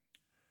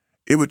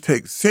 it would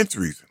take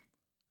centuries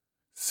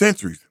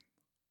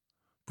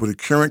for the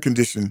current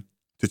condition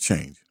to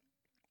change.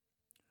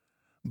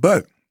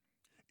 But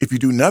if you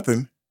do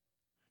nothing,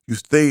 you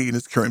stay in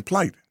this current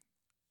plight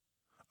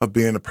of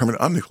being a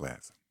permanent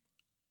underclass.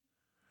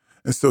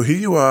 And so here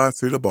you are,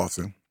 city of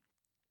Boston,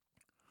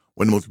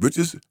 one of the most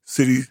richest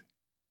cities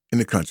in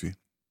the country.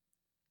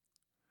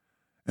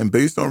 And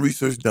based on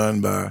research done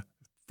by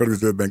Federal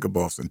Reserve Bank of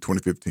Boston in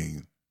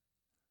 2015,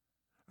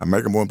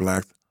 American-born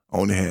blacks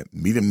only had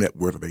median net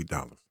worth of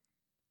 $8.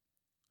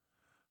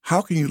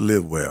 How can you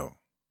live well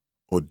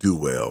or do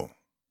well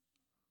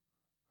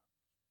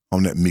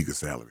on that meager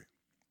salary?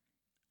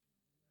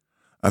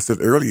 I said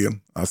earlier,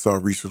 I saw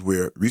research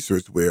where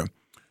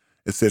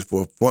it said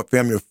for a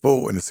family of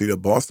four in the city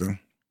of Boston,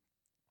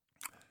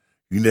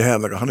 you need to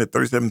have like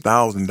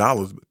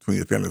 $137,000 between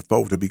your family of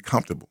four to be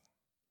comfortable.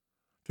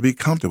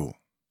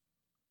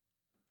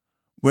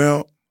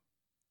 Well,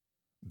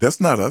 that's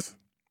not us.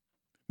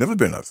 Never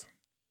been us.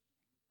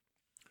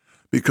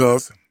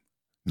 Because,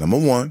 number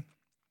one,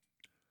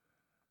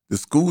 the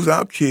schools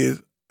our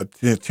kids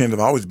attend have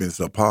always been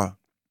subpar.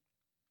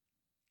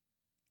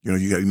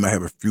 You might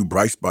have a few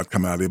bright spots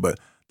come out of there, but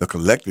the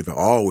collective have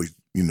always,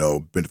 been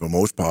for the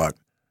most part,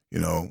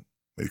 when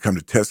it comes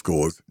to test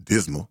scores,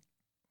 dismal.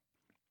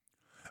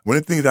 One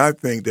of the things I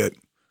think that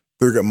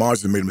Thurgood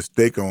Marshall made a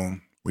mistake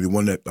on when he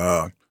won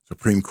that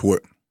Supreme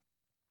Court,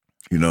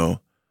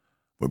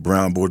 with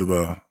Brown Board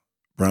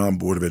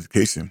of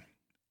Education,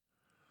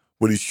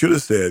 what he should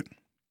have said,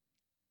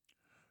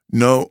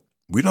 no,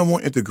 we don't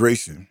want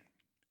integration.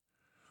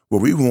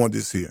 What we want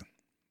is here.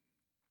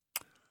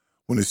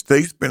 When the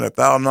state spent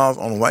 $1,000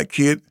 on a white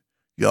kid,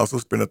 you also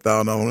spend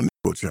 $1,000 on a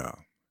Negro child.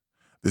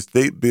 The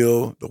state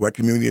built the white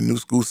community a new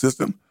school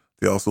system.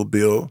 They also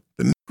build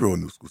the Negro a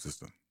new school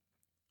system.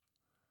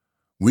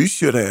 We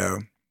should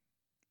have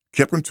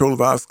kept control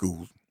of our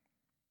schools,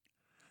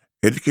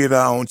 educated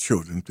our own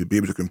children to be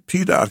able to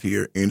compete out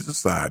here in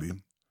society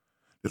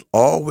that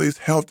always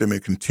held them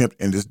in contempt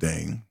and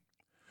disdain,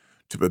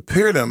 to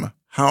prepare them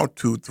how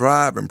to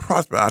thrive and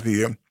prosper out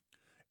here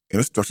in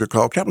a structure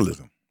called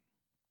capitalism.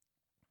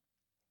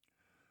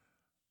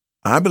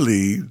 I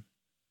believe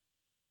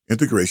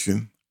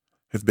integration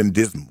has been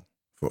dismal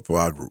for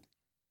our group.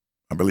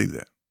 I believe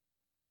that.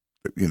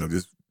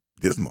 Just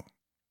dismal.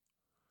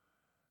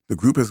 The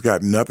group has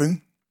got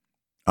nothing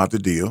out the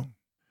deal.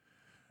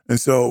 And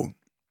so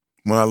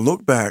when I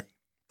look back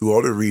through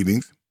all the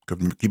readings,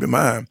 because keep in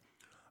mind,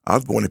 I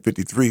was born in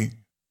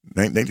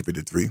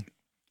 1953.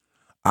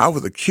 I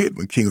was a kid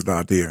when King was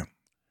out there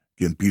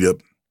getting beat up,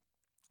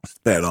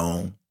 spat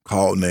on,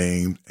 called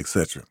names,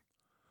 etc.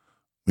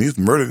 When he was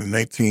murdered in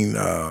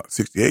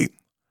 1968,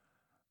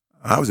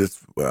 I was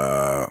just,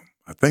 I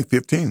think,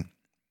 15.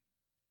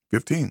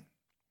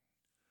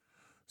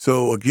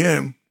 So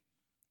again,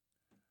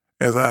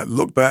 as I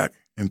look back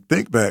and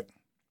think back,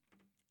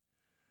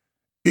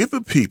 if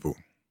a people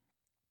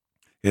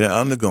had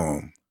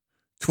undergone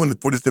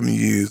 247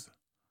 years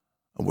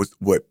of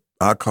what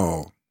I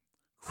call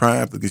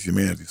crimes against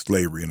humanity,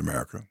 slavery in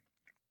America,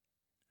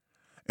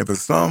 and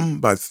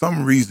by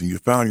some reason you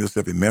found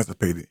yourself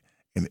emancipated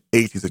in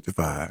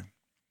 1865,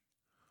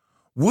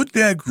 would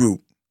that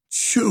group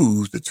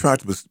choose to try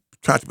to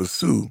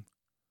pursue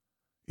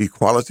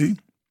equality?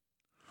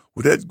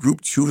 Would that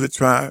group choose to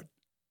try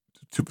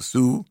to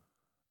pursue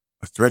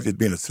a strategy of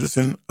being a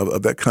citizen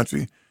of that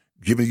country,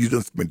 given you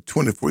just spent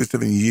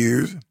 247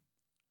 years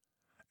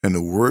and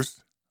the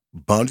worst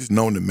bondage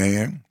known to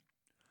man,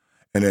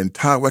 and the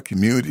entire white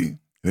community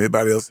and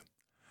everybody else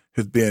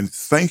has been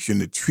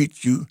sanctioned to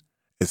treat you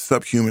as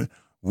subhuman?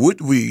 Would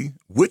you,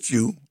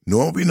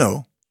 knowing what we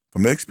know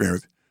from that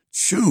experience,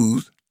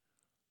 choose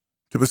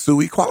to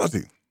pursue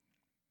equality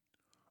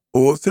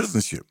or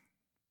citizenship?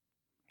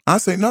 I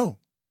say no.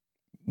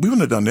 We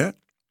wouldn't have done that.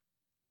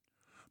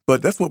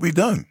 But that's what we've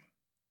done.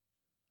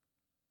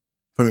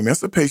 From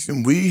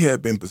emancipation, we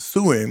have been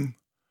pursuing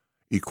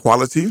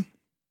equality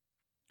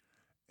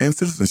and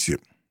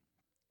citizenship.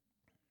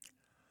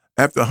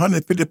 After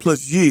 150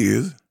 plus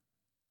years,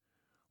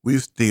 we're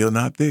still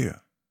not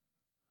there.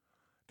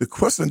 The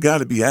question got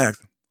to be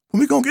asked, when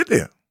we going to get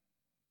there?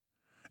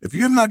 If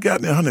you have not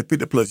gotten there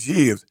 150 plus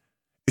years,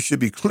 it should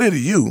be clear to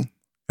you,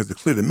 as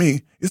it's clear to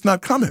me, it's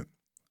not coming.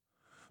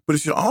 But it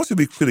should also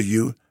be clear to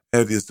you,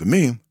 as it is to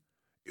me,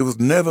 it was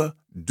never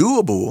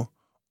doable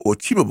or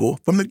achievable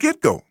from the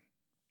get-go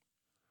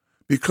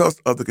because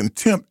of the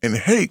contempt and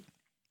hate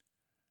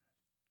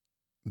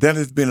that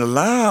has been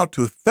allowed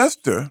to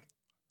fester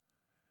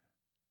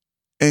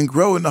and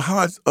grow in the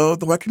hearts of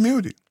the white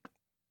community,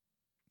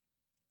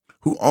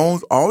 who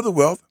owns all the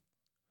wealth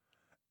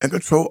and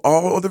control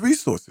all of the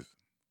resources.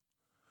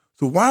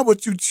 So why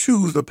would you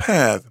choose a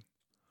path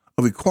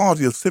of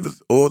equality of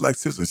civics or like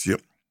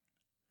citizenship,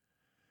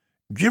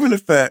 given the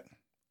fact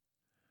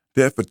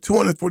that for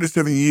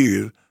 247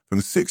 years, from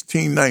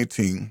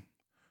 1619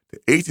 to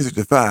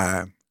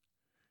 1865,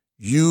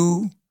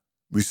 you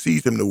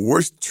received some of the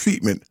worst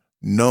treatment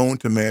known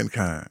to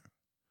mankind?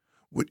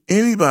 Would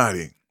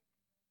anybody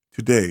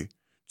today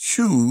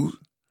choose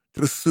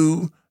to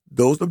pursue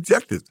those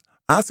objectives?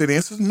 I say the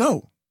answer is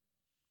no.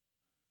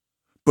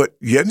 But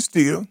yet and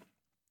still,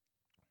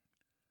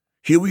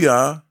 here we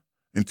are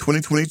in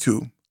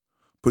 2022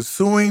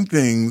 pursuing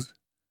things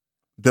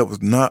that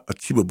was not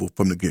achievable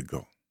from the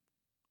get-go.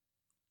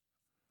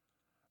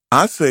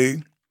 I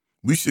say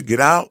we should get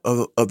out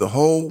of the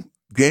whole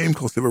game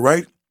called civil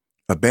rights,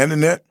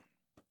 abandon that,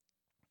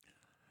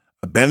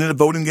 abandon the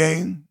voting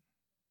game.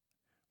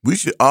 We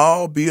should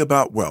all be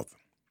about wealth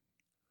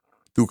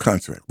through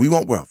contract. We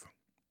want wealth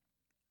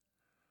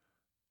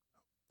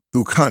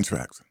through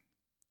contracts,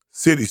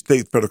 city,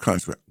 state, federal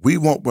contract. We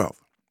want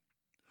wealth,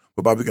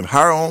 whereby we can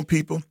hire our own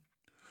people,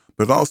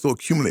 but also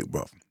accumulate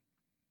wealth.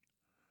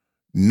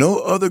 No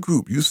other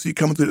group you see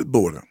coming to the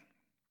border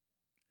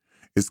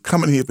is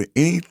coming here for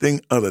anything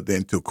other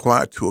than to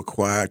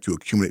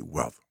accumulate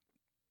wealth.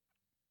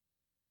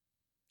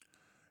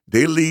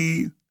 They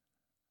leave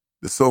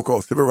the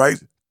so-called civil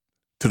rights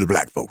to the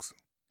black folks,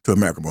 to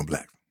American-born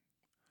blacks.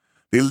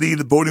 They leave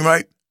the voting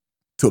right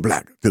to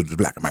the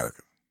black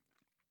Americans.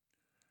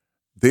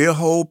 Their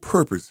whole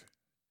purpose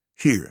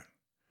here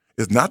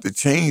is not to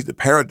change the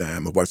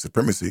paradigm of white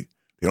supremacy.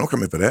 They don't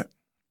come in for that.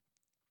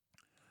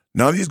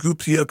 None of these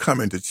groups here are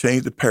coming to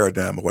change the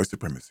paradigm of white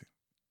supremacy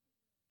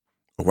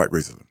or white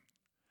racism.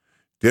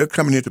 They're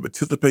coming here to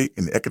participate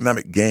in the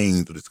economic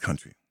gains of this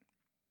country.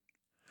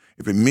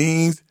 If it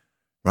means,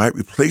 right,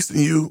 replacing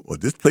you or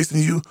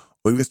displacing you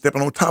or even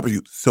stepping on top of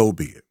you, so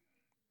be it.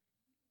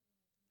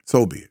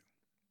 So be it.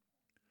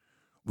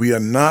 We are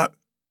not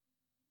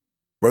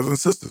brothers and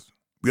sisters.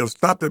 We have to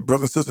stop that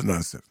brother and sister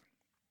nonsense.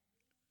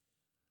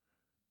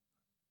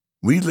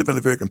 We live in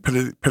a very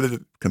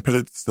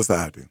competitive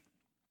society.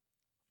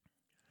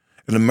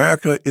 And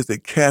America is a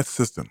caste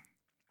system.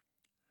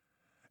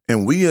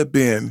 And we have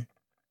been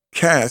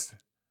cast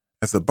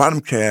as a bottom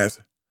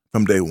caste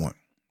from day one.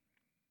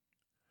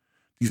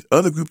 These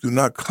other groups do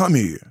not come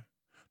here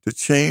to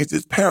change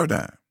this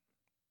paradigm.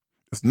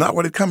 That's not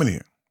why they're coming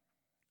here.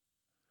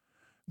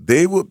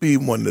 They will be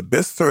one of the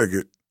best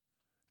surrogates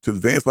to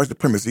advance white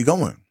supremacy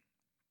going.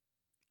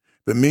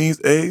 If it means,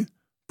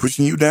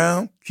 pushing you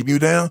down, keeping you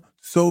down,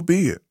 so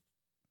be it.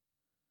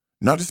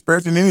 Not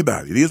disparaging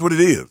anybody. It is what it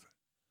is.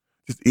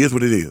 It is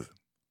what it is.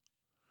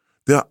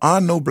 There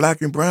are no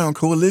black and brown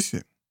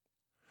coalition.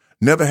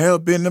 Never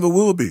have been, never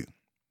will be.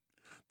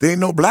 There ain't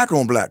no black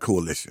on black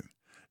coalition.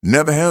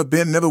 Never have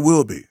been, never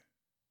will be.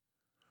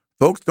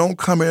 Folks don't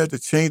come here to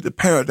change the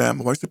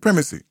paradigm of white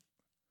supremacy.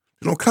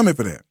 They don't come here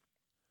for that.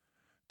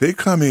 They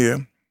come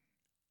here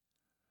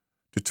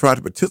to try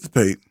to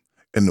participate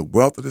in the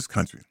wealth of this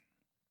country.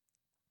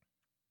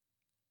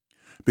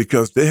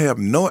 Because they have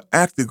no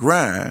axe to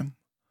grind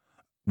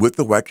with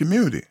the white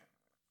community.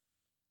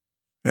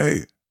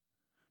 Hey,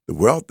 the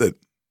wealth that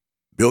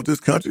built this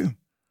country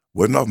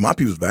wasn't off my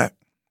people's back.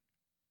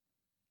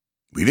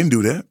 We didn't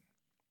do that.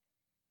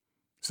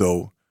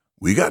 So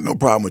we got no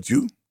problem with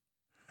you,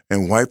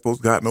 and white folks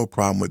got no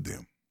problem with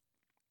them.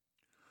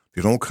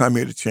 They don't come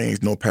here to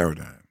change no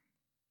paradigm.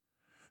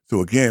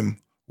 So again,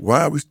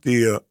 why are we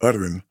still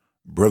uttering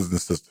brothers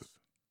and sisters?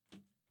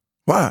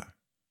 Why?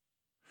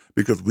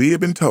 Because we have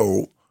been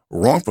told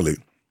wrongfully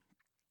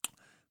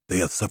they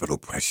have suffered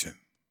oppression.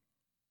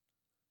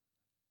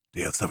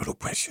 They have suffered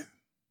oppression.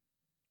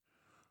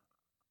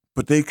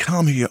 But they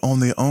come here on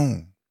their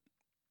own.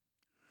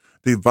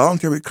 They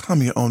voluntarily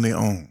come here on their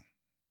own.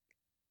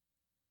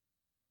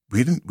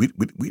 We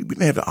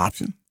didn't have the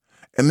option.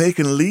 And they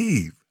can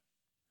leave.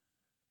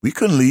 We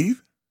couldn't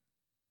leave.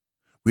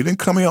 We didn't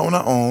come here on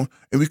our own,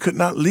 and we could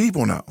not leave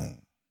on our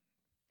own.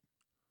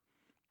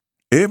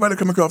 Everybody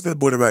coming across that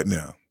border right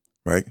now,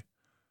 right,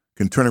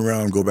 can turn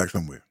around and go back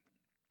somewhere.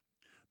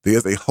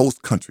 There's a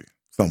host country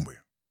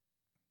somewhere.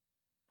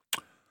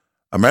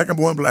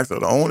 American-born blacks are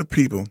the only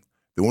people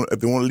if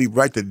they want to leave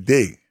right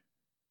today.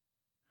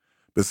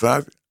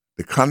 Besides,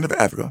 the continent of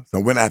Africa,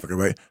 somewhere in Africa,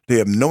 right? They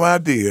have no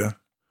idea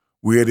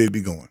where they'd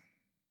be going.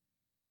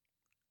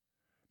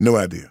 No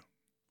idea.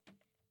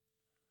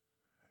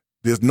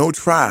 There's no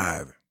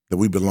tribe that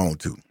we belong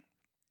to.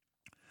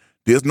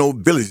 There's no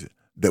village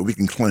that we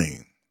can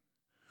claim.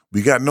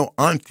 We got no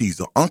aunties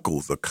or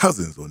uncles or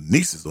cousins or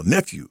nieces or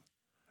nephews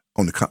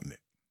on the continent.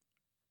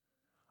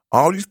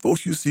 All these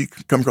folks you see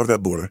come across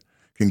that border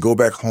can go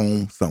back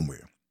home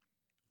somewhere.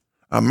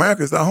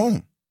 America is our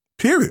home,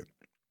 period.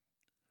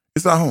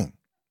 It's our home.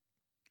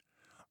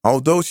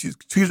 Although she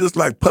treats us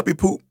like puppy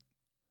poop,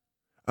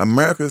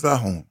 America is our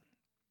home.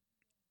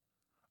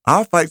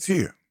 Our fight's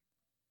here.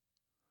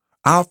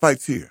 Our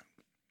fight's here.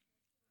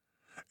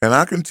 And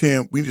I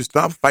contend we need to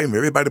stop fighting for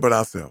everybody but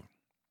ourselves.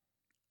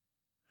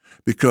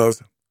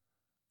 Because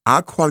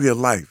our quality of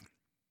life,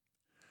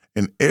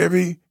 in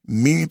every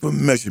meaningful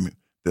measurement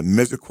that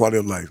measures quality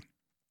of life,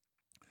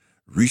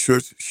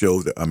 research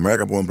shows that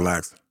American-born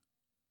blacks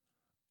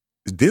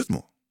is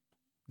dismal.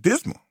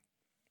 Dismal.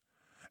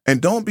 And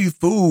don't be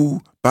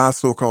fooled by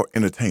so-called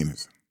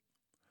entertainers.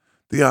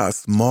 They are a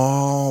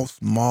small,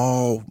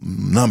 small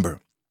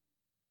number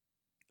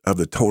of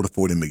the total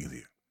 40 million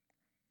here.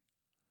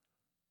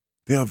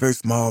 They are a very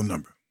small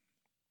number.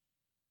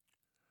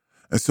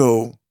 And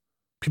so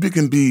people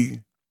can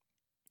be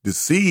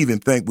deceived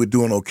and think we're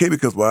doing okay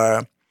because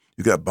why?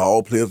 You got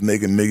ball players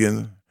making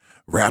millions,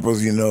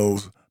 rappers,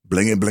 blinging,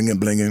 blinging,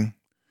 blinging.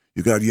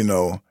 You got,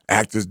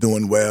 actors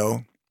doing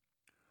well.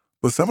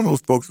 But some of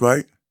those folks,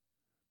 right,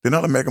 they're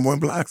not American-born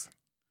blacks.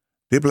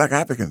 They're black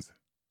Africans.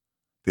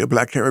 They're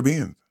black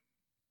Caribbeans.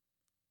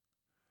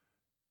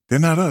 They're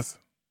not us.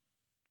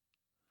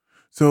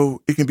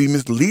 So it can be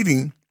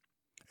misleading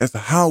as to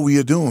how we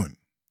are doing,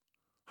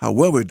 how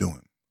well we're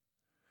doing.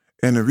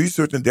 And the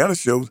research and data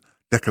shows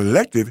the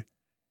collective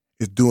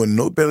is doing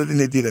no better than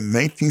they did in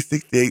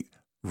 1968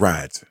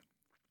 riots.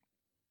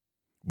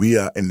 We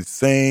are in the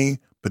same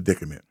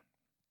predicament.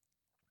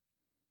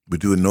 We're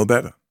doing no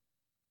better.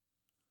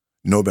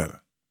 No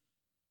better.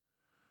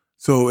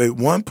 So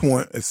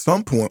at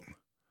some point,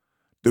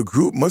 the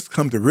group must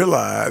come to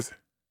realize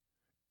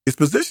its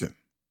position.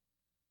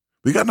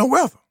 We got no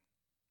wealth.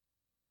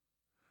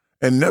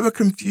 And never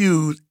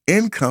confuse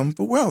income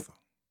for wealth.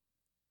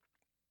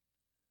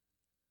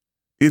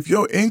 If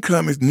your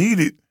income is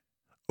needed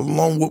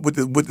along with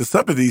the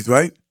subsidies,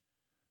 right,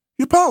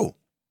 you're poor.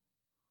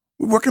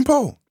 We're working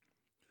poor.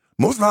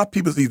 Most of our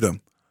people is either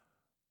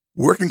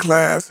working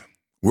class,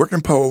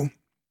 working poor,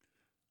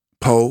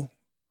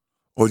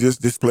 or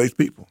just displaced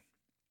people.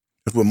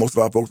 That's what most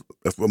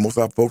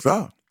of our folks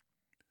are.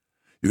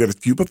 You got a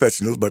few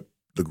professionals, but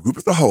the group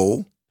as a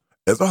whole,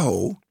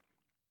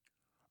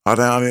 are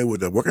down there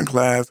with the working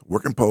class,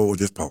 working poor, or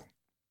just poor.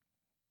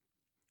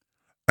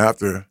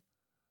 After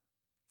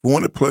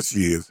 400 plus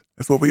years,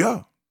 that's what we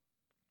are.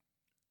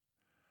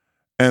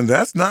 And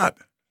that's not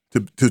to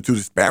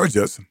disparage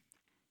us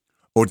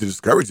or to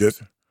discourage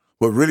us.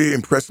 What really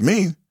impressed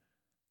me,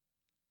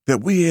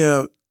 that we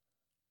have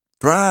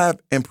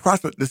thrived and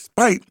prospered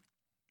despite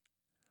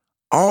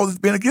all that's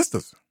been against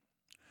us.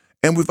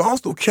 And we've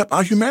also kept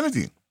our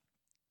humanity.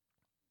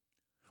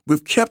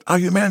 We've kept our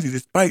humanity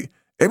despite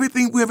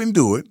everything we have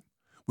endured.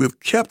 We've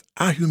kept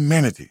our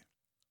humanity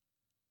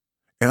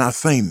and our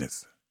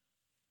saneness.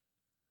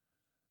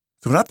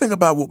 So when I think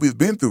about what we've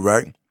been through,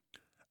 right,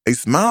 a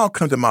smile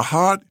comes to my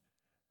heart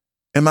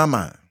and my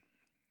mind.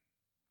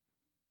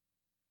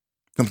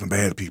 Them some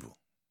bad people.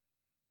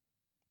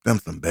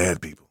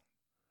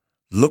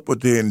 Look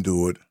what they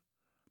endured,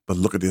 but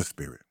look at their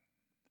spirit.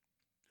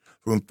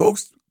 So when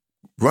folks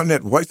run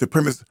that white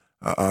supremacist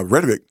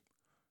rhetoric,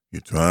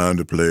 you're trying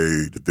to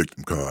play the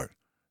victim card.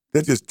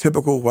 They're just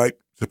typical white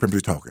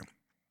supremacy talking.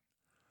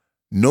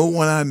 No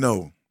one I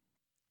know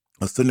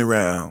is sitting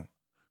around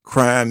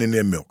crying in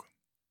their milk.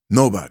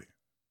 Nobody.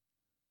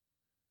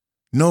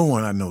 No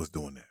one I know is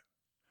doing that.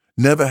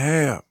 Never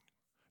have.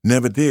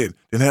 Never did.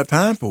 Didn't have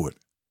time for it.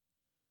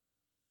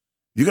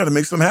 You got to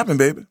make something happen,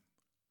 baby.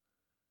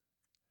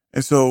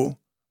 And so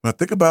when I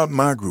think about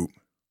my group,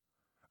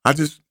 I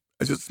just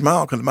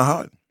smile because of my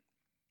heart.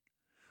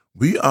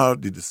 We are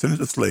the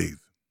descendants of slaves,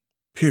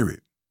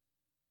 period.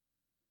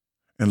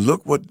 And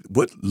look what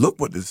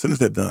the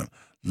descendants have done.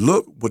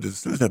 Look what the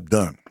descendants have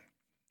done.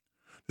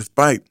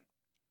 Despite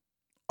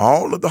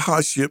all of the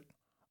hardship,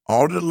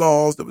 all of the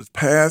laws that was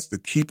passed to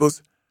keep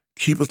us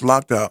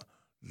locked out,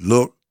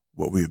 look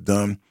what we've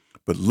done.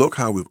 But look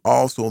how we've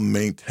also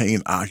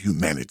maintained our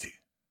humanity.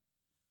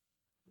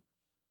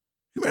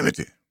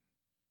 Humanity.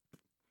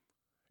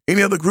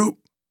 Any other group,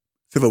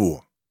 civil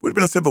war. Would have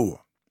been a civil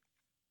war.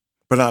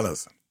 But not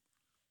us.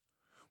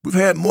 We've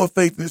had more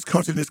faith in this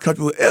country than this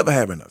country will ever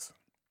have in us.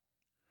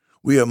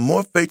 We have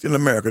more faith in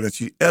America than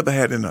she ever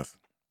had in us.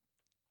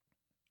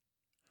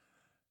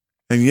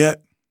 And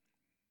yet,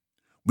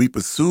 we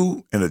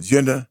pursue an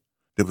agenda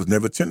that was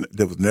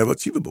never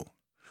achievable.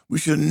 We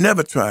should have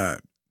never tried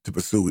to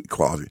pursue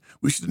equality.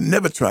 We should have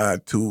never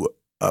tried to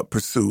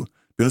pursue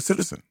being a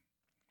citizen.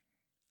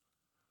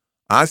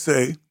 I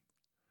say,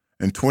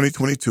 in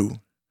 2022,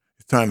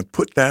 it's time to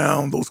put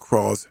down those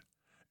crosses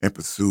and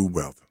pursue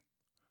wealth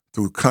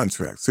through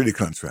contracts, city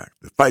contracts,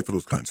 to fight for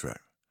those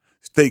contracts,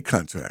 state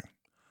contracts,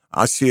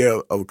 our share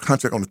of a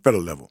contract on the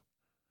federal level.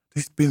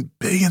 They spend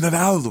billions of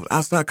dollars with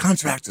outside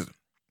contractors.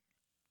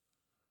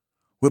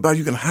 Whereby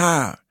you can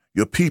hire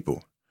your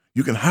people.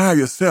 You can hire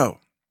yourself.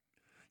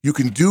 You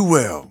can do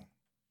well.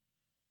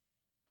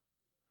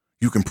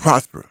 You can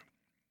prosper.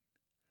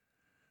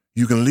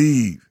 You can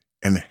leave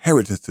an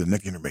inheritance to the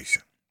next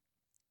generation.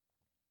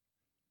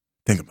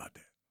 Think about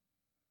that.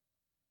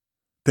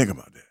 Think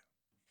about that.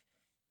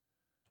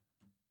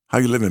 How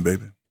you living,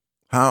 baby?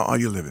 How are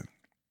you living?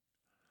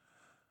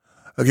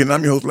 Again,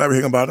 I'm your host, Larry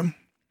Higginbottom.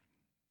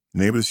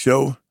 Name of the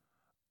show,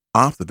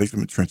 Off the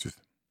Basement Trenches.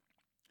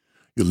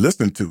 You're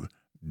listening to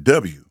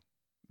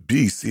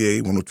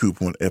WBCA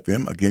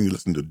 102.FM. Again, you're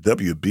listening to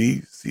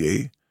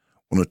WBCA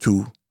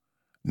 102.9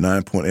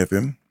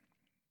 FM.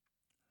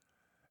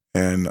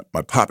 And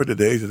my topic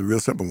today is a real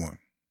simple one.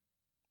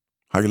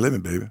 How you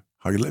living, baby?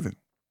 How you living?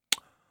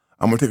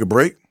 I'm going to take a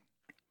break.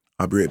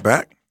 I'll be right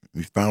back in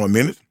these final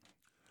minutes.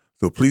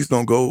 So please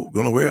don't go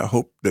nowhere. I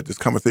hope that this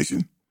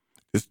conversation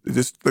is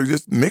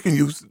just making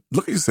you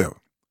look at yourself.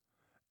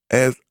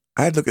 As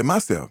I look at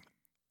myself,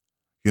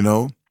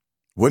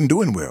 wasn't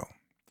doing well.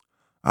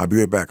 I'll be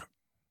right back.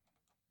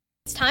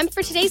 It's time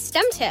for today's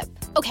STEM tip.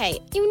 Okay,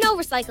 you know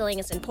recycling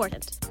is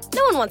important.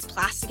 No one wants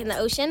plastic in the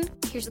ocean.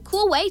 Here's a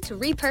cool way to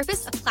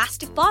repurpose a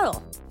plastic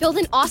bottle. Build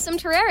an awesome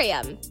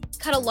terrarium.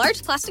 Cut a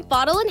large plastic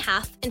bottle in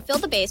half and fill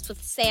the base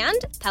with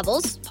sand,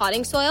 pebbles,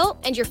 potting soil,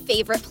 and your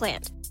favorite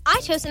plant. I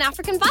chose an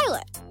African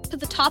violet. Put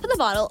the top of the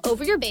bottle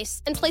over your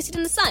base and place it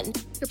in the sun.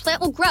 Your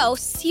plant will grow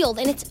sealed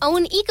in its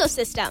own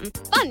ecosystem.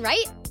 Fun,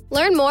 right?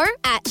 Learn more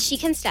at She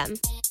Can STEM.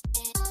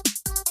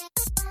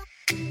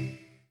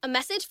 A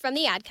message from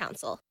the Ad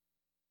Council.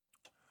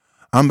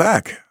 I'm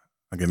back.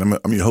 Again,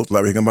 I'm your host,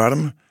 Larry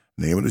Higginbottom.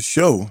 Name of the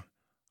show,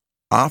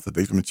 Off the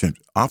Basement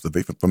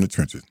from the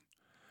Trenches.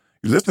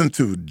 You're listening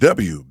to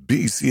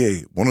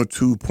WBCA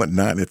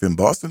 102.9 FM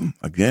Boston.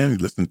 Again, you're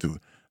listening to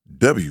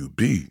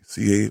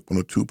WBCA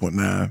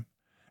 102.9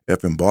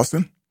 FM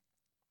Boston.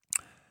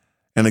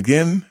 And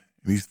again,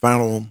 in these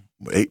final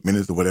 8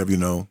 minutes or whatever,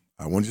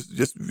 I want to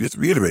just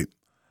reiterate.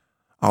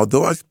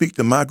 Although I speak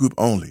to my group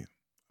only,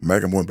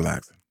 American-born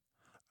blacks,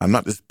 I'm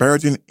not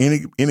disparaging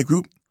any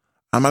group.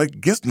 I'm not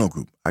against no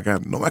group. I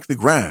got no actually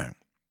grind.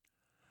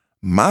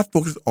 My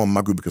focus is on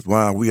my group because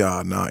we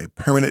are now a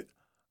permanent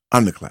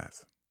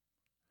underclass.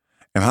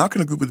 And how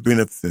can a group that's been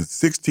up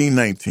since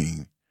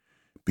 1619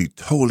 be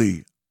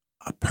totally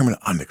a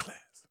permanent underclass?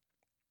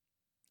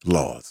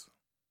 Laws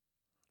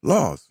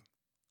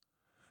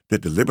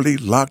that deliberately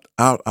locked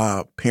out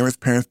our parents'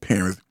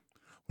 when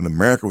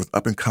America was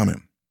up and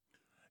coming.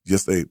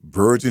 Just a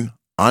virgin,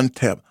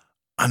 untapped,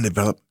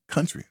 undeveloped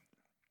country.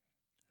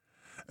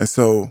 And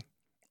so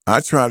I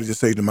try to just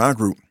say to my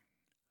group,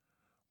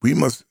 we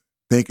must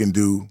think and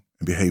do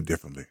and behave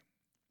differently.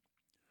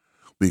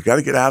 We got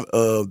to get out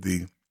of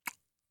the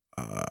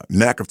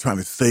knack of trying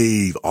to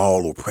save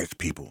all oppressed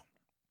people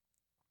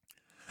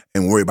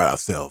and worry about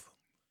ourselves.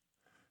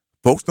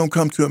 Folks don't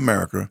come to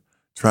America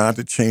trying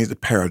to change the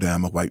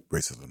paradigm of white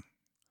racism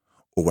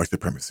or white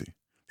supremacy.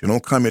 They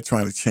don't come here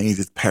trying to change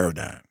this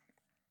paradigm.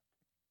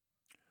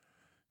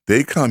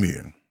 They come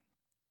here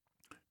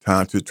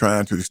trying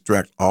to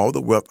extract all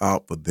the wealth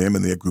out for them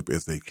and their group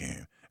as they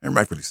can, and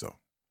rightfully so.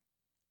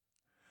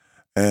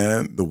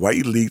 And the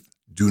white elite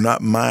do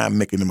not mind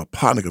making them a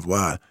partner because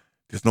why?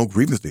 There's no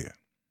grievance there.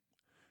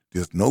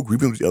 There's no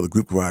grievance with the other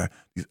group. Why?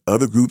 These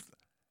other groups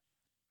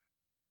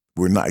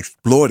were not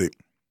exploited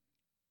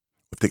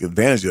or taken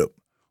advantage of,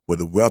 where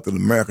the wealth that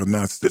America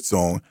now sits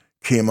on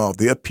came off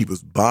their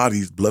people's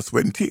bodies, blood,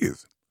 sweat, and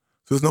tears.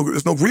 So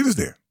there's no grievance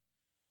there.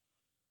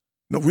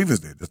 No grievance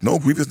there. There's no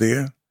grievance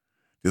there.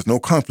 There's no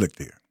conflict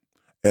there,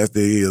 as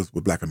there is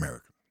with Black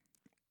America.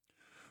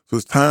 So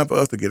it's time for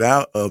us to get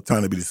out of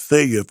trying to be the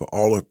savior for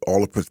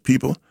all oppressed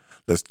people.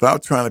 Let's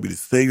stop trying to be the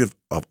savior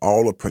of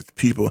all oppressed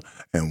people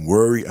and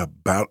worry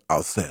about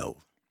ourselves.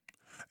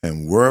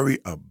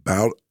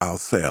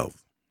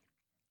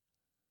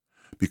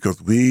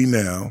 Because we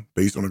now,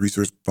 based on the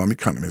research from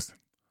economists,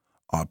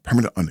 are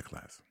permanent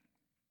underclass.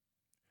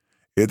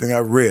 Everything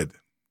I've read,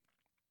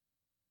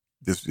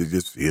 this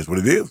is what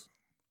it is.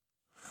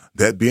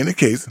 That being the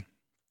case,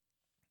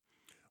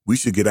 we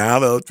should get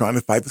out of trying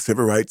to fight for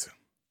civil rights,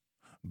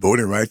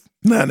 voting rights.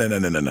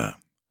 No.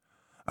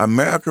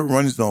 America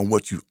runs on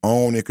what you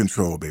own and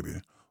control, baby.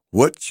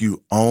 What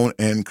you own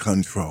and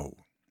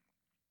control.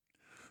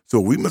 So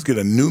we must get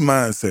a new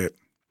mindset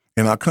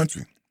in our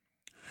country.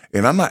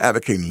 And I'm not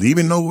advocating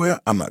leaving nowhere.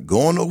 I'm not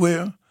going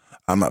nowhere.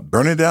 I'm not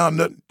burning down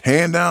nothing,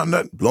 tearing down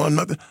nothing, blowing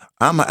nothing.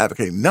 I'm not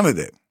advocating none of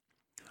that.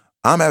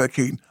 I'm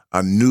advocating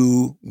a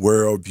new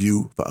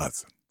worldview for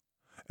us.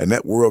 And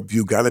that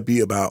worldview got to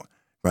be about,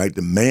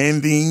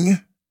 demanding,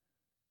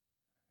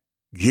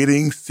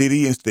 getting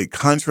city and state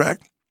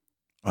contract,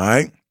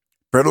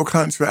 federal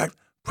contract,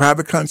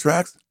 private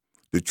contracts,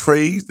 the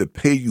trades that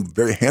pay you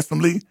very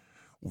handsomely.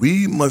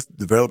 We must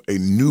develop a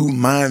new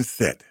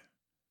mindset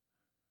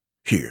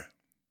here.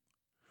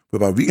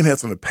 whereby we can have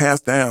something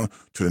passed down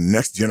to the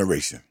next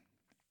generation,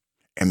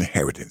 an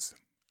inheritance.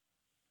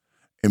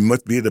 It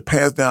must be able to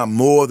pass down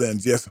more than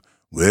just,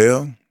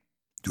 well,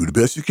 do the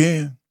best you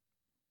can.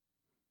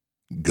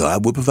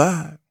 God will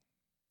provide.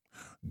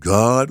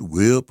 God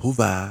will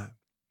provide.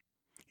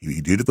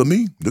 He did it for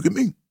me. Look at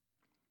me.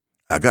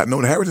 I got no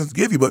inheritance to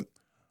give you, but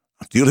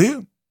I'm still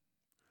here.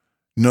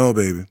 No,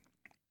 baby.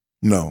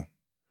 No.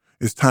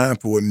 It's time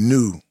for a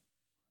new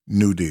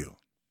deal.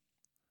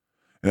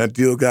 And that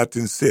deal got to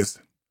insist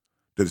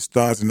that it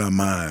starts in our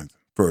minds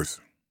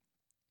first.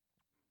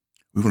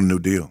 We want a new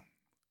deal.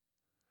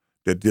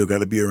 That deal got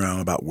to be around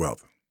about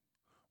wealth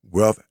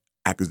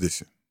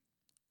acquisition.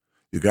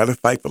 You got to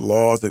fight for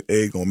laws that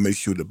are going to make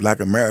sure that Black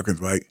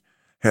Americans, right,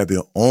 have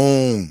their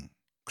own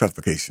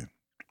classification.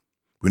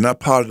 We're not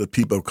part of the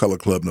people of color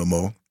club no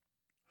more,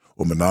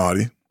 or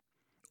minority,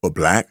 or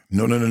black.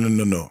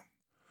 No.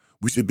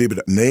 We should be able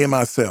to name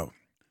ourselves.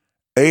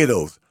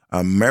 ADOS,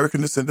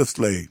 American descendant of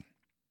slave,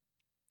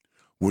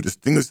 will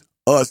distinguish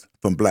us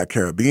from Black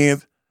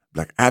Caribbeans,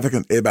 Black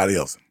Africans, everybody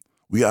else.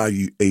 We are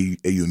a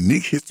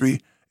unique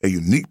history, a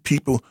unique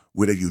people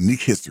with a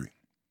unique history.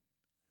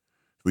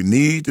 We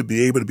need to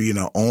be able to be in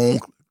our own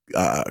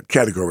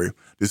category,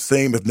 the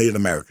same as Native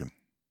American.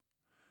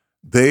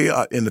 They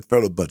are in the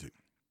federal budget.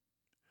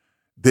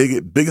 They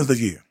get billions a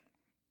year.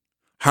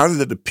 How is it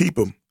that the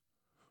people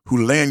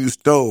who land you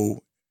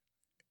stole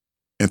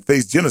and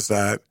face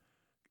genocide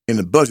in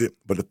the budget,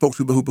 but the folks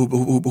who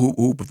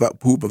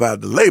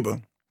provide the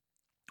labor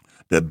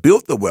that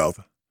built the wealth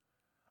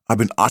have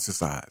been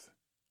ostracized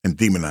and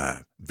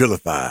demonized,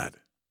 vilified?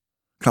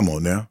 Come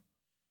on now.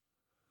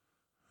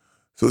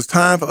 So it's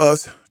time for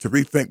us to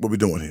rethink what we're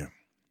doing here.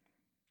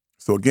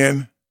 So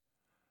again,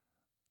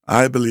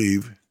 I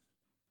believe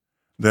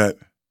that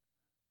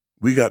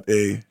we got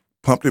to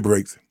pump the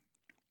brakes,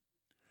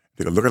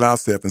 take a look at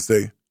ourselves and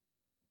say,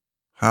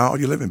 how are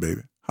you living,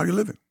 baby? How are you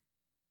living?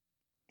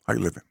 How are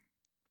you living?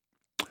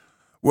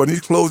 Well, in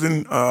these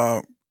closing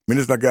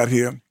minutes I got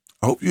here,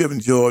 I hope you have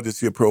enjoyed this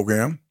here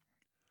program.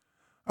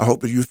 I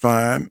hope that you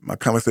find my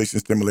conversation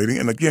stimulating.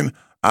 And again,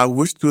 I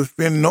wish to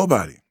offend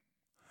nobody.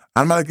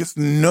 I'm not against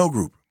no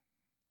group.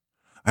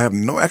 I have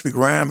no actually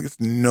ground against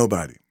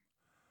nobody.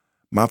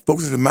 My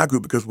focus is in my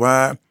group because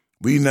why?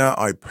 We now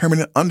are a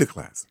permanent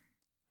underclass.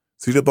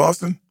 See that,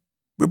 Boston?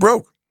 We're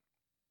broke.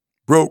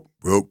 Broke.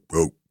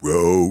 So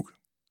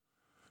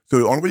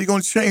the only way you're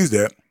going to change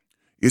that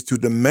is to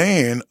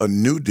demand a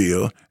new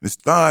deal and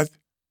start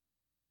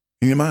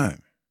in your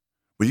mind.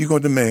 But you're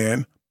going to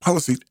demand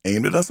policies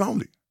aimed at us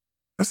only.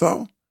 That's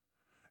all.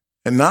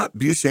 And not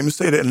be ashamed to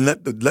say that and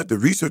let the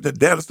research, that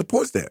data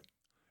supports that.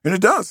 And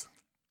it does.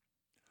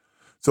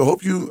 So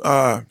hope you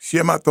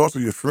share my thoughts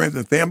with your friends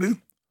and family.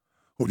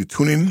 Hope you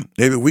tune in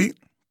every week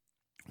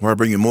where I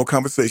bring you more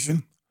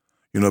conversation,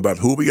 about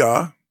who we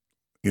are,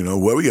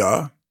 where we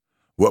are,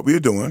 what we are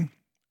doing,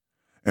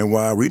 and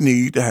why we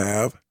need to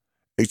have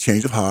a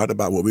change of heart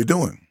about what we're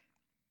doing.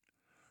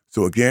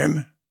 So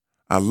again,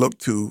 I look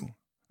to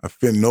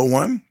offend no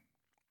one.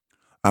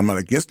 I'm not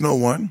against no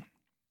one.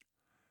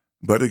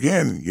 But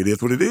again, it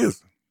is what it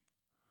is.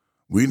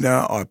 We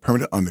now are a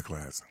permanent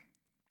underclass.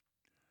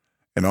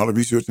 And all the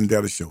research and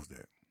data shows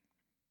that.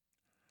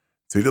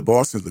 City of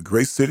Boston is a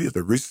great city. It's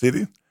a rich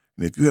city.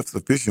 And if you have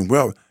sufficient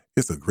wealth,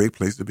 it's a great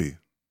place to be.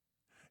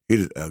 It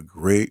is a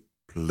great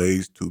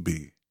place to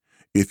be.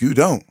 If you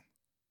don't,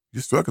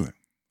 you're struggling.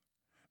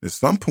 At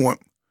some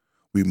point,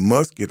 we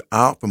must get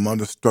out from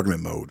under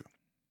struggling mode.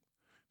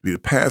 We need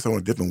to pass on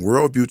a different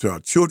worldview to our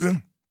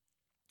children,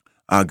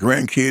 our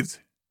grandkids,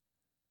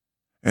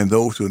 and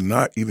those who have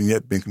not even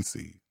yet been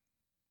conceived.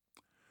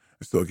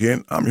 And so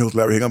again, I'm your host,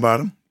 Larry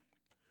Higginbottom.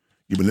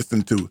 You've been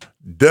listening to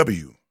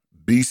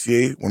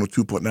WBCA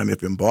 102.9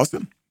 FM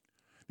Boston.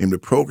 Name the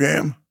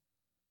program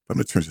From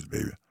the Trenches,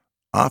 baby.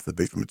 Off the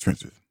base from the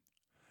trenches.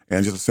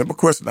 And just a simple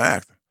question I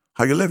asked,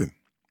 how you living?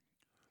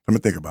 Let me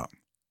think about it.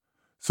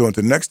 So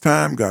until next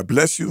time, God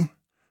bless you,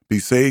 be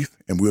safe,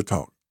 and we'll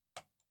talk.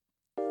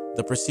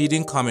 The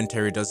preceding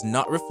commentary does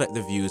not reflect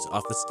the views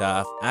of the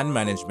staff and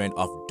management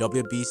of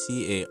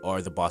WBCA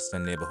or the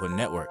Boston Neighborhood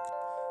Network.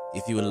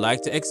 If you would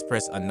like to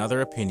express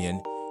another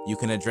opinion, you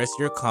can address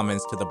your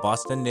comments to the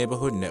Boston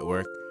Neighborhood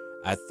Network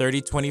at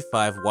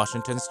 3025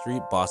 Washington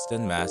Street,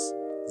 Boston, Mass.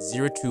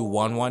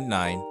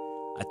 02119.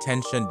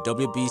 Attention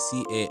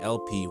WBCA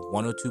LP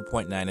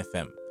 102.9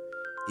 FM.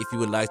 If you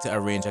would like to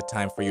arrange a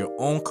time for your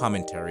own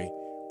commentary,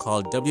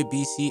 call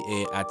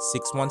WBCA at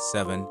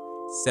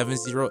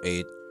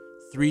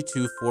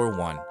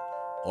 617-708-3241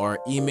 or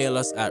email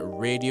us at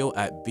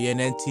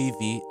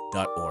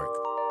radio@bnntv.org.